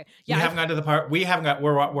 Okay. Yeah. We haven't gotten to the part. We haven't got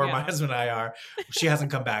where my husband and I are. She hasn't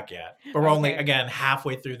come back yet. But we're only again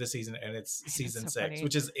halfway through the season, and it's season 6, funny.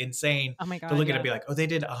 Which is insane. Oh my God. To look at it and be like, oh, they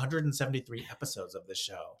did 173 episodes of this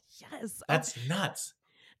show. Yes. That's nuts.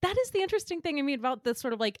 That is the interesting thing, I mean, about this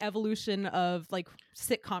sort of like evolution of like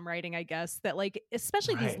sitcom writing, I guess, that like,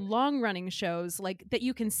 especially these long running shows, like that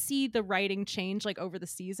you can see the writing change like over the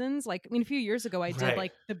seasons. Like, I mean, a few years ago, I did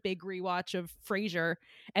like the big rewatch of Frasier,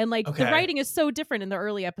 and like the writing is so different in the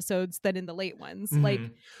early episodes than in the late ones. Mm-hmm.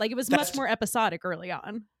 Like it was much more episodic early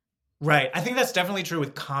on. Right. I think that's definitely true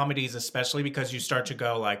with comedies, especially because you start to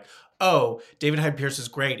go like, oh, David Hyde Pierce is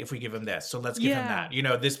great if we give him this. So let's give him that. You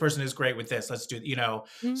know, this person is great with this. Let's do, you know.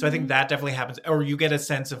 Mm-hmm. So I think that definitely happens. Or you get a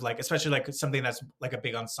sense of like, especially like something that's like a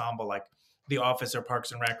big ensemble, like The Office or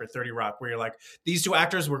Parks and Rec or 30 Rock, where you're like, these two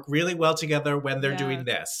actors work really well together when they're doing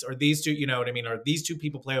this. Or these two, you know what I mean? Or these two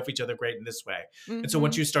people play off each other great in this way. Mm-hmm. And so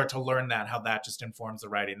once you start to learn that, how that just informs the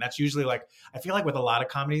writing, that's usually like, I feel like with a lot of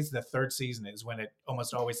comedies, the third season is when it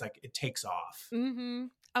almost always like it takes off. Mm-hmm.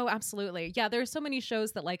 Oh, absolutely. Yeah, there's so many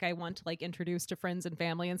shows that like I want to like introduce to friends and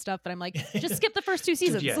family and stuff, but I'm like, just skip the first 2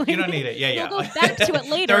 seasons. Yeah, like, you don't need it. Yeah. You'll go back to it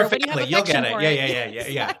later when you have affection You'll get it. for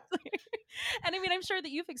Yeah. Exactly. And I mean, I'm sure that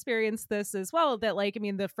you've experienced this as well, that like, I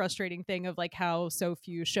mean, the frustrating thing of like how so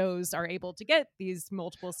few shows are able to get these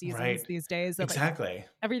multiple seasons these days. That, exactly. Like,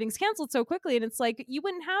 everything's canceled so quickly. And it's like, you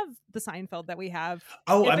wouldn't have the Seinfeld that we have.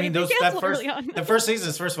 Oh, I mean, the first season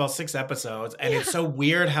is first of all 6 episodes. And it's so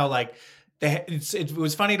weird how like, it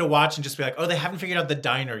was funny to watch and just be like, oh, they haven't figured out the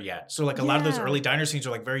diner yet. So like a lot of those early diner scenes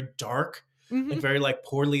are like very dark. Mm-hmm. Like very like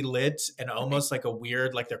poorly lit and almost like a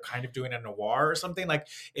weird, like they're kind of doing a noir or something. Like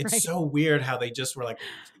it's so weird how they just were like,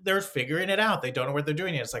 they're figuring it out. They don't know what they're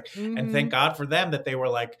doing. It's like, and thank God for them that they were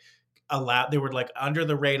like they were like under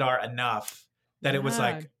the radar enough that it was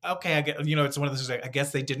like, okay, I get, you know, it's one of those, like, I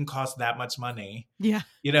guess they didn't cost that much money. Yeah.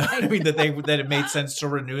 You know what I mean? That it made sense to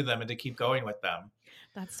renew them and to keep going with them.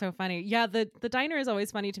 That's so funny. Yeah, the diner is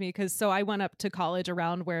always funny to me because so I went up to college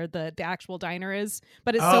around where the actual diner is,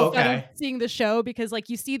 but it's funny seeing the show because like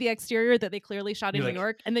you see the exterior that they clearly shot in New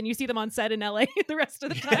York, and then you see them on set in LA the rest of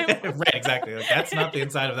the time. Right, exactly. Like, that's not the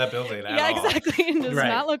inside of that building at all. Exactly. It does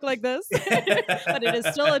not look like this, but it is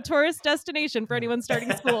still a tourist destination for anyone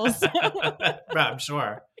starting schools. Right, I'm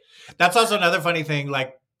sure. That's also another funny thing,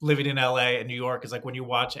 like living in LA and New York, is like when you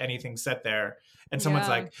watch anything set there and someone's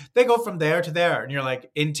like, they go from there to there. And you're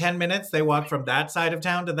like, in 10 minutes, they walk from that side of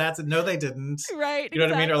town to that side. No, they didn't. Right. You know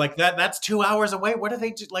what I mean? Or like that's 2 hours away. What are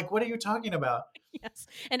they like? What are you talking about? Yes.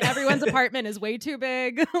 And everyone's apartment is way too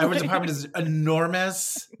big. Everyone's apartment is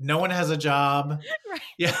enormous. No one has a job. Right.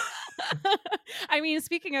 Yeah. I mean,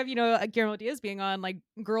 speaking of, you know, Guillermo Díaz being on like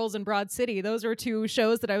Girls in Broad City, those are 2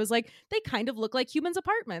 shows that I was like, they kind of look like humans'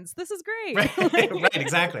 apartments. This is great. Right, right,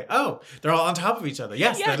 exactly. Oh, they're all on top of each other.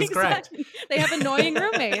 Yes, that is correct. They have annoying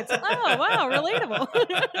roommates. Oh, wow, relatable.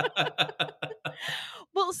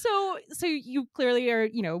 Well, so you clearly are,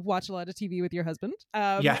 you know, watch a lot of TV with your husband.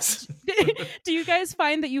 Yes. Do you guys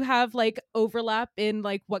find that you have like overlap in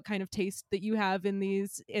like what kind of taste that you have in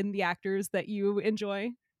the actors that you enjoy?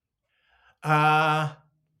 I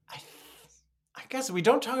guess we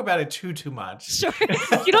don't talk about it too much. Sure.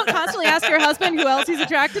 You don't constantly ask your husband who else he's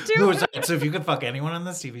attracted to? So if you could fuck anyone on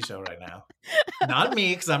this TV show right now. Not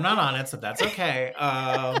me, because I'm not on it, so that's okay.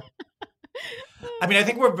 I mean, I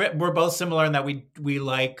think we're both similar in that we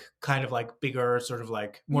like kind of like bigger, sort of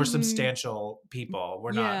like more substantial people.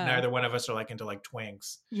 We're not, neither one of us are like into like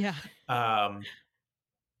twinks. Yeah.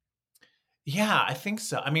 Yeah, I think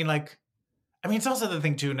so. I mean, it's also the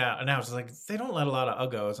thing too now it's like they don't let a lot of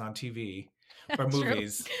uggos on TV or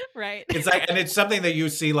movies. Right. It's like, and it's something that you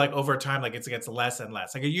see like over time, like it gets less and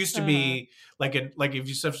less. Like it used to be like if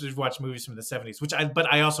you watch movies from the 70s,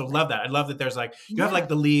 but I also love that. I love that there's like, you have like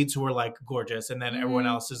the leads who are like gorgeous and then everyone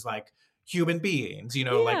else is like human beings, you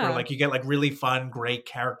know, like where Yeah. like you get like really fun, great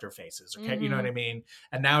character faces, or you know what I mean?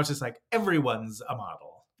 And now it's just like everyone's a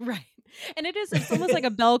model. Right. And it's almost like a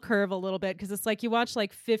bell curve a little bit, because it's like you watch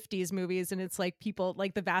like 50s movies and it's like people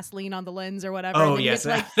like the Vaseline on the lens or whatever. Oh, and then yes.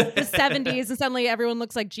 You get to, like the 70s and suddenly everyone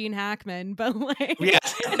looks like Gene Hackman, but like,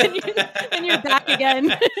 Yes. then you're back again.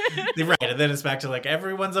 Right. And then it's back to like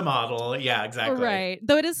everyone's a model. Yeah, exactly. Right.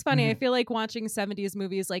 Though it is funny. I feel like watching 70s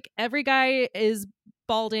movies, like every guy is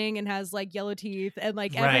balding and has like yellow teeth, and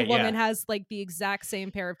like every woman has like the exact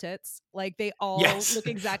same pair of tits. Like they all look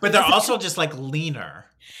exactly but they're the same. also just like leaner.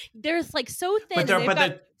 They're like so thin, and they've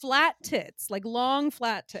got flat tits, like long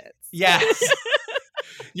flat tits. Yes.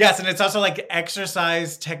 Yes, and it's also like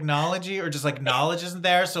exercise technology or just like knowledge isn't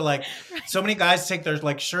there. So like so many guys take their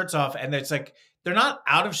like shirts off and it's like they're not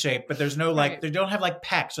out of shape, but there's no like they don't have like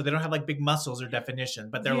pecs, so they don't have like big muscles or definition,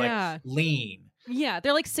 but they're like lean. Yeah,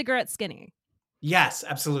 they're like cigarette skinny. Yes,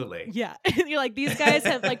 absolutely. Yeah. You're like, these guys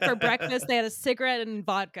have like for breakfast they had a cigarette and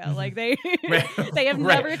vodka. Like they they have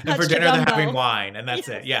never touched and for dinner a they're dumbbell. having wine, and that's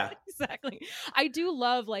it. Yeah. Exactly. I do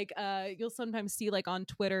love like you'll sometimes see like on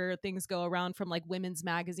Twitter things go around from like women's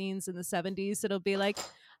magazines in the 70s. It'll be like,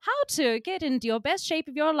 how to get into your best shape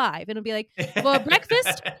of your life. And it'll be like, for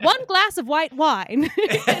breakfast, 1 glass of white wine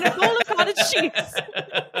and a bowl of cottage cheese.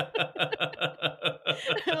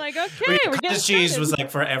 I'm like, okay, we're getting cottage cheese started. was like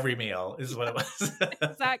for every meal is what it was.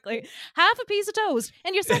 Exactly. Half a piece of toast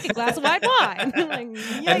and your second glass of white wine.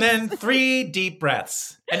 Like, and then 3 deep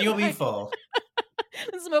breaths and you'll be full.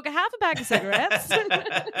 Smoke a half a pack of cigarettes.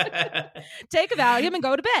 Take a Valium and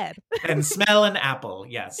go to bed. And smell an apple.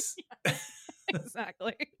 Yes.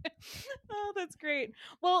 Exactly. Oh, that's great.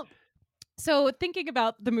 Well, so thinking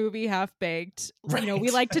about the movie Half Baked, you know, we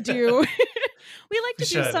like to do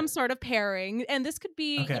some sort of pairing, and this could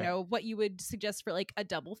be, you know, what you would suggest for like a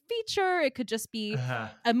double feature. It could just be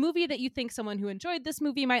a movie that you think someone who enjoyed this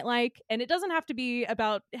movie might like, and it doesn't have to be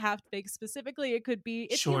about Half Baked specifically. It could be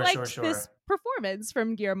if you liked this performance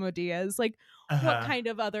from Guillermo Díaz, like what kind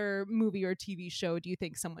of other movie or TV show do you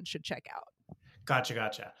think someone should check out?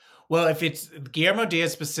 Gotcha. Well, if it's Guillermo Díaz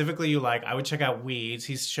specifically you like, I would check out Weeds.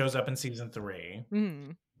 He shows up in season 3.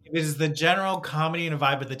 Mm. It is the general comedy and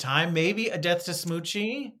vibe at the time. Maybe A Death to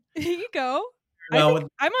Smoochie. Here you go. Well,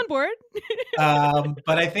 I'm on board.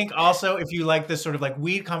 But I think also if you like this sort of like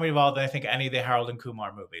weed comedy involved, then I think any of the Harold and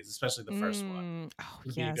Kumar movies, especially the first one,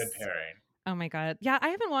 would be a good pairing. Oh my God. Yeah, I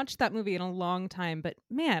haven't watched that movie in a long time, but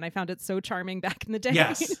man, I found it so charming back in the day.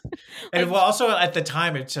 Yes. And well, also at the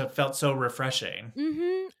time, it felt so refreshing.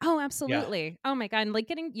 Mm-hmm. Oh, absolutely. Yeah. Oh my God. And like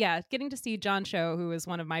getting to see John Cho, who is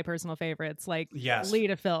one of my personal favorites, like lead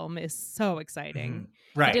a film is so exciting. Mm-hmm.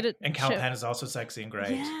 Right. And Cal Penn is also sexy and great.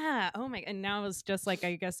 Yeah. Oh my. And now is just like,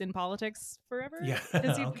 I guess, in politics forever. Yeah.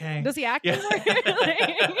 Does he act anymore?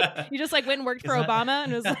 Like, he just like went and worked for Obama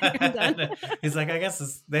and was like, I'm done. He's like, I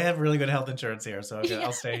guess they have really good health insurance here, so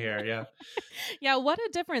I'll stay here. Yeah. Yeah. What a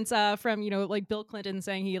difference from, you know, like Bill Clinton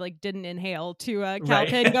saying he like didn't inhale to Cal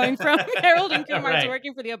Penn going from Harold and Kumar to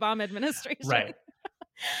working for the Obama administration. Right.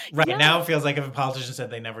 Right. Yeah. Now it feels like if a politician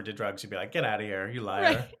said they never did drugs, you'd be like, get out of here, you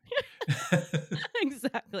liar. Right.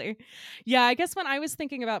 Exactly. Yeah, I guess when I was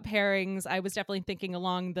thinking about pairings, I was definitely thinking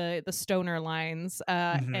along the stoner lines.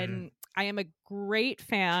 And I am a great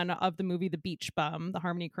fan of the movie The Beach Bum, the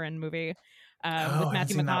Harmony Korine movie with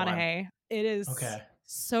Matthew McConaughey. It is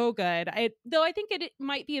so good. Though I think it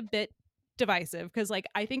might be a bit divisive, because like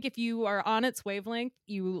I think if you are on its wavelength,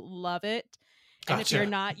 you love it. And if you're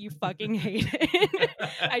not, you fucking hate it.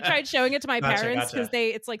 I tried showing it to my parents because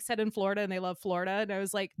it's like set in Florida and they love Florida. And I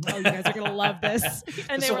was like, oh, you guys are going to love this.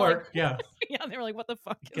 And they were like, yeah, they were like, what the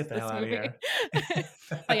fuck is the this hell movie? Out of here.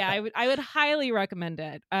 But yeah, I would highly recommend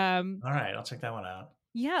it. All right, I'll check that one out.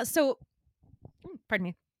 Yeah. So, pardon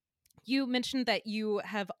me. You mentioned that you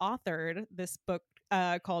have authored this book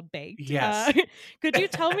called Baked. Yes. Could you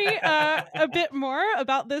tell me a bit more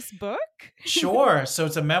about this book? Sure. So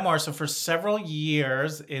it's a memoir. So for several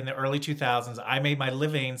years in the early 2000s, I made my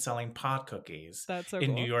living selling pot cookies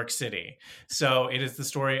in New York City. So it is the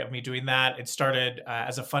story of me doing that. It started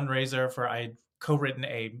as a fundraiser for I co-written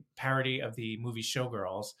a parody of the movie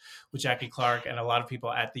Showgirls with Jackie Clark and a lot of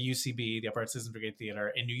people at the UCB, the Upper Arts Citizens Brigade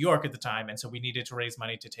Theater in New York at the time. And so we needed to raise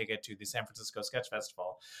money to take it to the San Francisco Sketch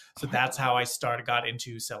Festival. So that's how I got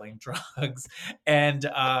into selling drugs. And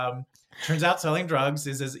Turns out selling drugs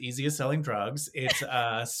is as easy as selling drugs. It's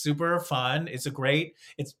super fun. It's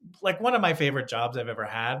like one of my favorite jobs I've ever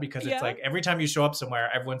had, because it's Yeah. like every time you show up somewhere,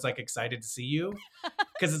 everyone's like excited to see you.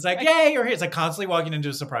 Because it's like, Right. yay, you're here. It's like constantly walking into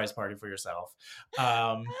a surprise party for yourself.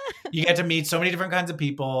 You get to meet so many different kinds of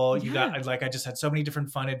people. You Yeah. got like, I just had so many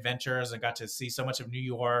different fun adventures. I got to see so much of New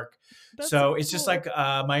York. That's So it's just cool.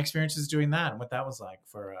 like my experiences doing that and what that was like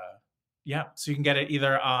for yeah. So you can get it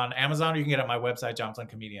either on Amazon or you can get it at my website, John Flynn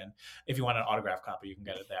Comedian. If you want an autograph copy, you can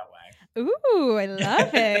get it that way. Ooh, I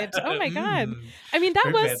love it. Oh my God. I mean, that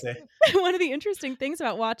Very was fancy. one of the interesting things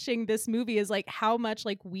about watching this movie is like how much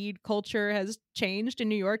like weed culture has changed in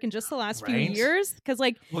New York in just the last few Right? years. Cause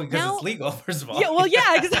like Well, because now, it's legal, first of all. yeah, well,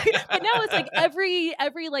 yeah, exactly. But now it's like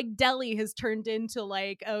every like deli has turned into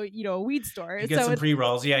like a weed store. You get So some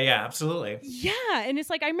pre-rolls. Yeah, yeah, absolutely. yeah, and it's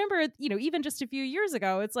like I remember, even just a few years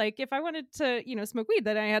ago, it's like if I wanted to, smoke weed,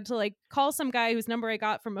 then I had to like call some guy whose number I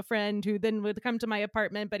got from a friend who then would come to my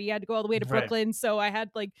apartment, but he had to go all the way to Right. Brooklyn, so I had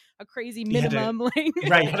like a crazy You had to- minimum. Like,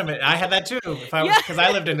 Right. I had that too. If I was, Yeah. because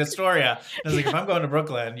I lived in Astoria. I was like, if I'm going to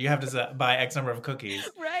Brooklyn, you have to buy X number of cookies.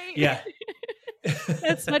 right? Yeah.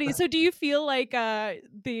 That's funny. So, do you feel like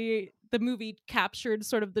the movie captured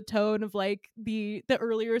sort of the tone of like the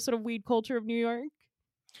earlier sort of weed culture of New York?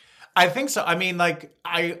 I think so. I mean, like,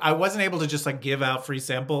 I wasn't able to just like give out free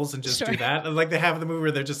samples and just Sure. do that. Like they have in the movie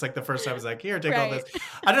where they're just like the first time was like, here, take all Right. this.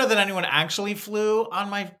 I don't know that anyone actually flew on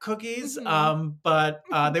my cookies, Mhm. but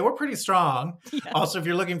they were pretty strong. Yeah. Also, if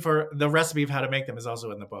you're looking for the recipe of how to make them is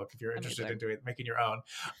also in the book if you're interested Amazing. in making your own.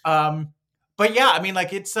 But yeah, I mean,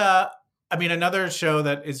 like it's another show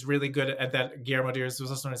that is really good at that. Guillermo Díaz was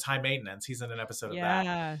also known as High Maintenance. He's in an episode of that.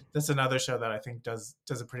 Yeah. That's another show that I think does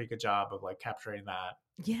a pretty good job of like capturing that.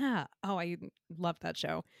 Yeah. Oh, I loved that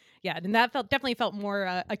show. Yeah, and that definitely felt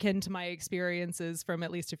more akin to my experiences from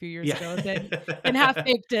at least a few years ago than Half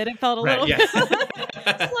Baked did. It felt a Right, little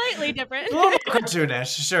yeah. slightly different. A little more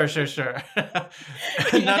cartoonish, sure.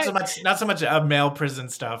 Not so much male prison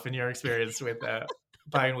stuff in your experience with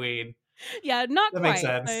buying weed. Yeah, not That quite, makes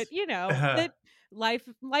sense. but that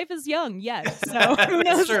life is young yet. So who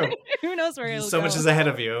knows? It's true. Who knows where it'll So go? much is ahead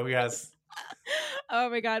of you. Yes. Oh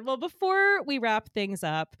my God. Well, before we wrap things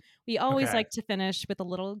up, we always Okay. like to finish with a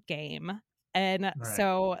little game. And Right.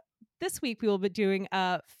 so this week we will be doing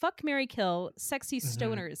a Fuck, Marry, Kill Sexy Mhm.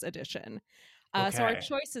 Stoners edition. So our Okay.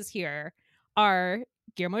 choices here are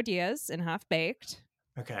Guillermo Diaz in Half Baked,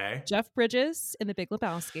 Okay. Jeff Bridges in The Big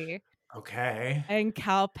Lebowski, Okay. and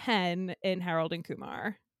Cal Penn in Harold and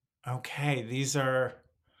Kumar. Okay. These are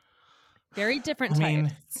Very different I mean,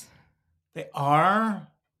 types. they are.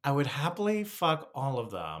 I would happily fuck all of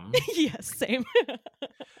them. Yes, same.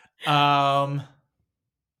 I'm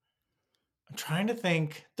trying to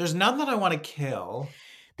think. There's none that I want to kill.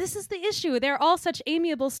 This is the issue. They're all such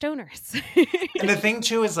amiable stoners. And the thing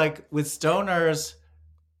too is like with stoners,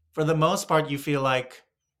 for the most part, you feel like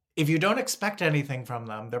if you don't expect anything from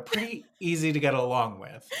them, they're pretty easy to get along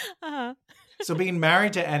with. Uh-huh. So being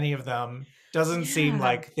married to any of them doesn't seem Yeah.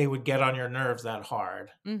 like they would get on your nerves that hard.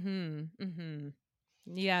 Mm-hmm. Mm-hmm.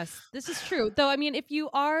 Yes, this is true. Though, I mean, if you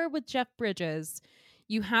are with Jeff Bridges,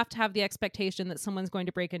 you have to have the expectation that someone's going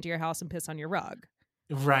to break into your house and piss on your rug.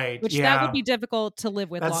 Right. Which yeah. that would be difficult to live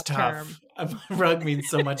with That's long tough. term. A rug means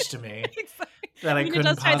so much to me that I mean, it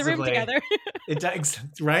couldn't does tie the room possibly. together. It does,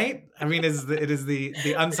 right? I mean, it is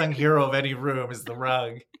the unsung hero of any room is the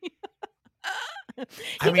rug.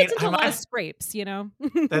 He gets into a lot of scrapes,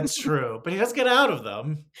 That's true, but he does get out of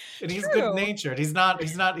them, and he's True. good natured. He's not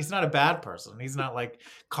a bad person. He's not like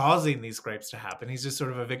causing these scrapes to happen. He's just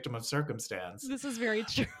sort of a victim of circumstance. This is very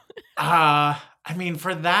true. I mean,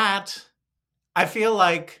 for that, I feel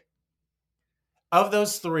like of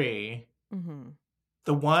those three, Mm-hmm.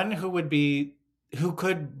 the one who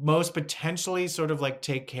could most potentially sort of like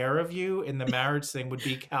take care of you in the marriage thing would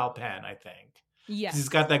be Cal Penn, I think. Yes. He's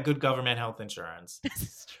got that good government health insurance. This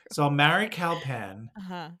is true. So I'll marry Cal Penn.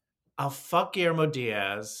 Uh-huh. I'll fuck Guillermo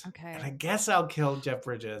Diaz. Okay. And I guess I'll kill Jeff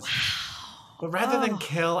Bridges. Wow. But rather than Oh.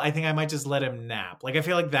 kill, I think I might just let him nap. Like I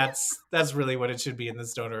feel like that's really what it should be in the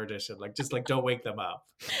stoner edition. Like just like don't wake them up.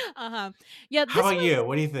 Uh-huh. Yeah. How about you?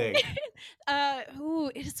 What do you think?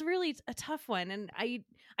 It's really a tough one. And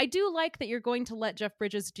I do like that you're going to let Jeff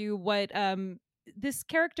Bridges do what this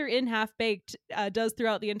character in Half Baked does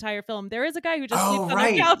throughout the entire film. There is a guy who just sleeps on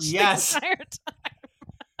the couch the entire time.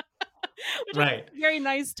 Which Right. is a very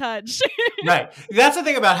nice touch. Right. That's the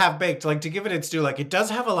thing about Half Baked. Like, to give it its due, like, it does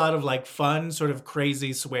have a lot of like fun, sort of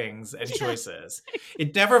crazy swings and choices.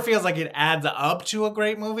 It never feels like it adds up to a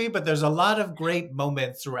great movie, but there's a lot of great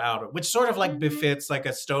moments throughout it, which sort of like befits like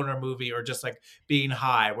a stoner movie or just like being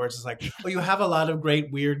high, where it's just like, oh, you have a lot of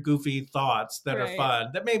great, weird, goofy thoughts that are fun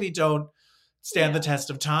that maybe don't stand the test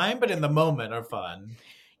of time, but in the moment are fun.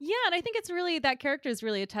 Yeah, and I think it's really, that character is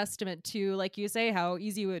really a testament to, like you say, how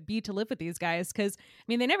easy it would be to live with these guys. Because, I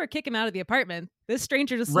mean, they never kick him out of the apartment. This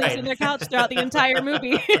stranger just sleeps on their couch throughout the entire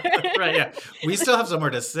movie. Right, yeah. We still have somewhere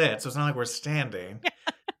to sit, so it's not like we're standing.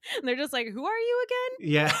 And they're just like, who are you again?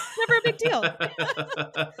 Yeah. Never a big deal.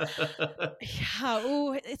 Yeah,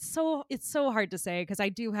 ooh, it's so hard to say, because I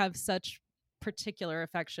do have such particular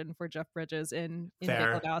affection for Jeff Bridges in Big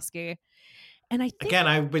Lebowski. And I think, again,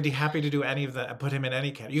 I would be happy to do any of that. Put him in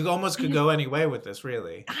any category. You almost could go any way with this,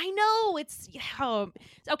 really. I know, it's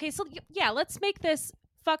okay. So yeah, let's make this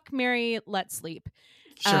fuck, marry, let's sleep.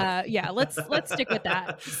 Sure. Yeah, let's stick with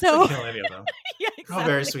that. So kill any of them. Yeah, exactly. Oh,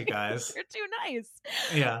 very sweet guys. They're too nice.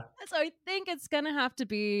 Yeah. So I think it's gonna have to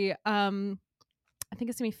be. I think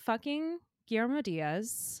it's gonna be fucking Guillermo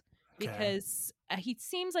Diaz, because he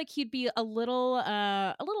seems like he'd be a little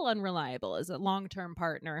unreliable as a long-term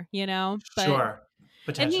partner, you know? But, sure.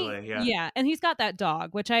 Potentially, yeah. And he's got that dog,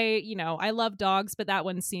 which I love dogs, but that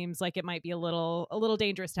one seems like it might be a little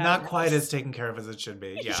dangerous to have. Not quite as taken care of as it should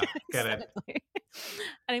be. Yeah, get it.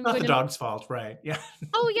 Not the dog's fault, right? Yeah.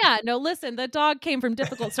 Oh, yeah. No, listen, the dog came from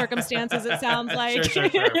difficult circumstances, it sounds like. Sure.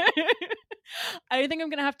 I think I'm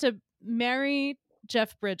going to have to marry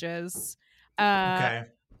Jeff Bridges. Okay.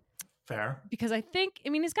 Fair. Because I think,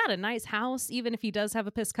 he's got a nice house, even if he does have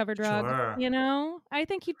a piss-covered rug. Sure. You know? I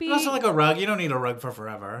think he'd be... But also like a rug. You don't need a rug for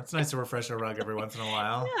forever. It's nice to refresh a rug every once in a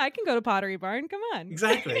while. Yeah, I can go to Pottery Barn. Come on.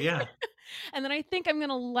 Exactly, yeah. And then I think I'm going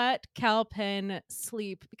to let Kal Penn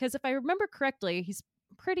sleep, because if I remember correctly, he's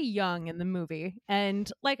pretty young in the movie.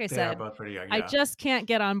 And like I said, both pretty young, yeah. I just can't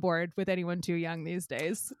get on board with anyone too young these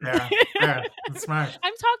days. Yeah. That's smart.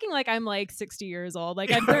 I'm talking like I'm like 60 years old.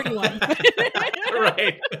 Like I'm 31.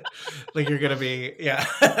 Right. Like you're going to be, yeah.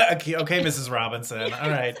 Okay, Mrs. Robinson. All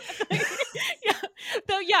right. Yeah.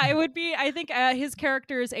 So yeah, it would be, I think his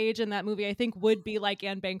character's age in that movie, I think would be like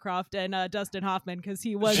Anne Bancroft and Dustin Hoffman, because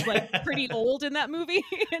he was like pretty old in that movie.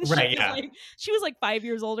 And she was like 5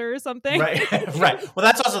 years older or something. Right. Well,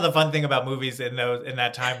 that's also the fun thing about movies in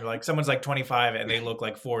that time. Like someone's like 25 and they look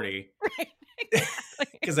like 40. Right.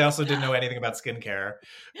 Exactly. Because they also didn't know anything about skincare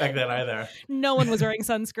back then either. No one was wearing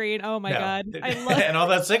sunscreen. Oh my God. And all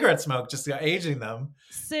that cigarette smoke, just aging them.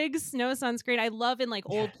 Cigs, no sunscreen. I love in like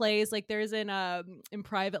old plays, like there's in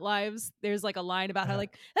Private Lives, there's like a line about how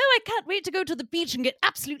like, oh, I can't wait to go to the beach and get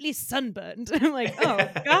absolutely sunburned. I'm like, oh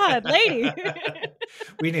God, lady.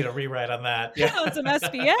 We need a rewrite on that. Yeah. Oh, some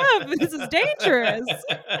SPF. This is dangerous.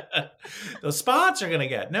 Those spots are going to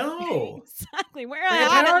get. No. Exactly. Where I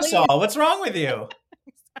have an aerosol. What's wrong with you?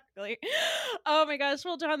 Exactly. Oh my gosh.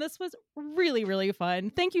 Well, John, this was really, really fun.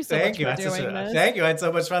 Thank you so much for doing this. Thank you. I had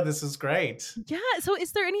so much fun. This was great. Yeah. So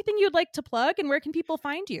is there anything you'd like to plug, and where can people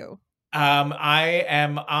find you? I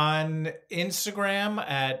am on Instagram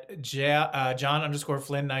at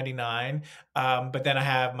John_Flynn99. But then I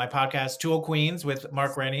have my podcast, Tool Queens, with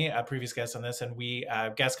Mark Rennie, a previous guest on this. And we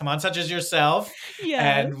guests come on, such as yourself. Yes.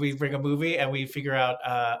 And we bring a movie and we figure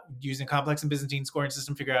out, using complex and Byzantine scoring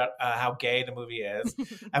system, figure out how gay the movie is. I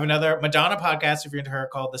have another Madonna podcast, if you're into her,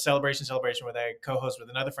 called The Celebration, where I co-host with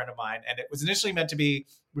another friend of mine. And it was initially meant to be,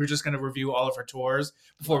 we were just going to review all of her tours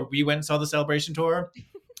before we went and saw the Celebration tour.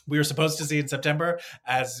 We were supposed to see in September.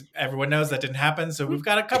 As everyone knows, that didn't happen. So we've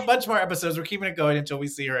got a bunch more episodes. We're keeping it going until we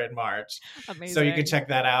see her in March. Amazing. So you can check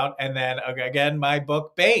that out. And then, again, my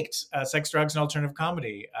book, Baked, Sex, Drugs, and Alternative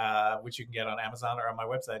Comedy, which you can get on Amazon or on my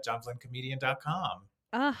website,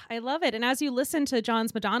 johnflynncomedian.com. I love it. And as you listen to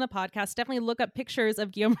John's Madonna podcast, definitely look up pictures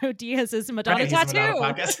of Guillermo Diaz's Madonna tattoo.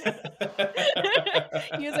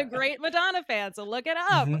 He is a great Madonna fan, so look it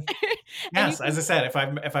up. Mm-hmm. Yes, as I said, if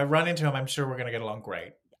I run into him, I'm sure we're going to get along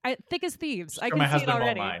great. Thick as thieves. Sure, I can my see husband it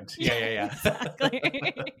already. won't mind. Yeah. Exactly.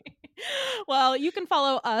 Well, you can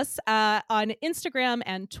follow us on Instagram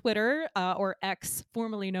and Twitter, or X,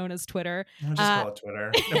 formerly known as Twitter. I'll just call it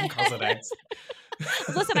Twitter. No one calls it X.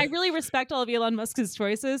 Listen, I really respect all of Elon Musk's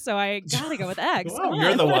choices, so I gotta go with X. Whoa,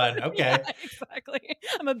 you're the one. Okay. Yeah, exactly.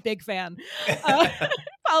 I'm a big fan.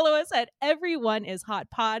 Follow us at Everyone is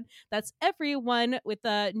Hot Pod. That's everyone with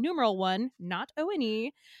the numeral 1, not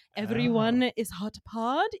O-N-E. Everyone is Hot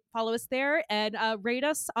Pod. Follow us there and rate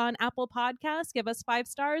us on Apple Podcasts. Give us 5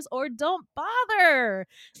 stars or don't bother.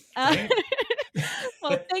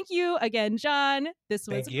 Well, thank you again, John. This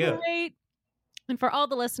was Thank you. great. And for all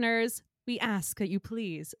the listeners, we ask that you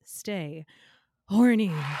please stay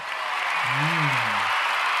horny.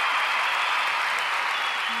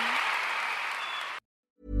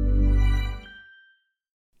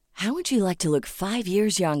 How would you like to look 5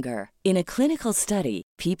 years younger? In a clinical study,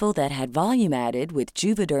 people that had volume added with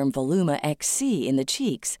Juvederm Voluma XC in the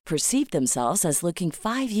cheeks perceived themselves as looking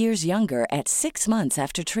 5 years younger at 6 months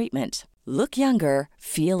after treatment. Look younger,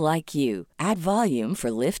 feel like you. Add volume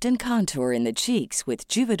for lift and contour in the cheeks with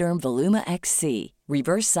Juvederm Voluma XC.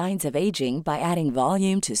 Reverse signs of aging by adding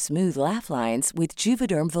volume to smooth laugh lines with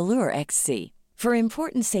Juvederm Volure XC. For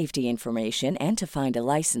important safety information and to find a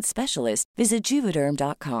licensed specialist, visit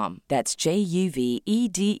Juvederm.com. That's JUVEDERM.com.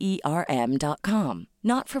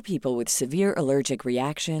 Not for people with severe allergic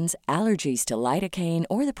reactions, allergies to lidocaine,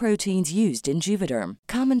 or the proteins used in Juvederm.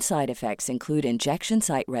 Common side effects include injection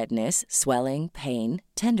site redness, swelling, pain,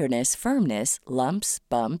 tenderness, firmness, lumps,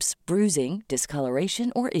 bumps, bruising,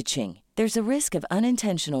 discoloration, or itching. There's a risk of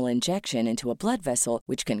unintentional injection into a blood vessel,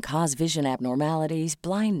 which can cause vision abnormalities,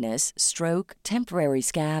 blindness, stroke, temporary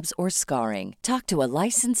scabs, or scarring. Talk to a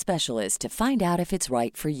licensed specialist to find out if it's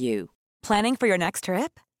right for you. Planning for your next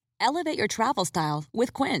trip? Elevate your travel style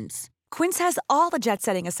with Quince. Quince has all the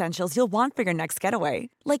jet-setting essentials you'll want for your next getaway,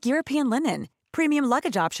 like European linen, premium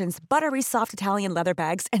luggage options, buttery soft Italian leather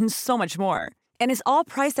bags, and so much more. And is all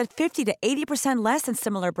priced at 50 to 80% less than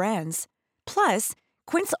similar brands. Plus,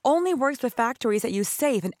 Quince only works with factories that use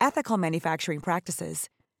safe and ethical manufacturing practices.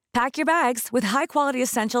 Pack your bags with high-quality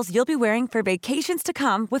essentials you'll be wearing for vacations to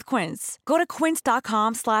come with Quince. Go to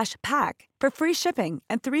quince.com/pack for free shipping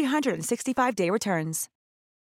and 365-day returns.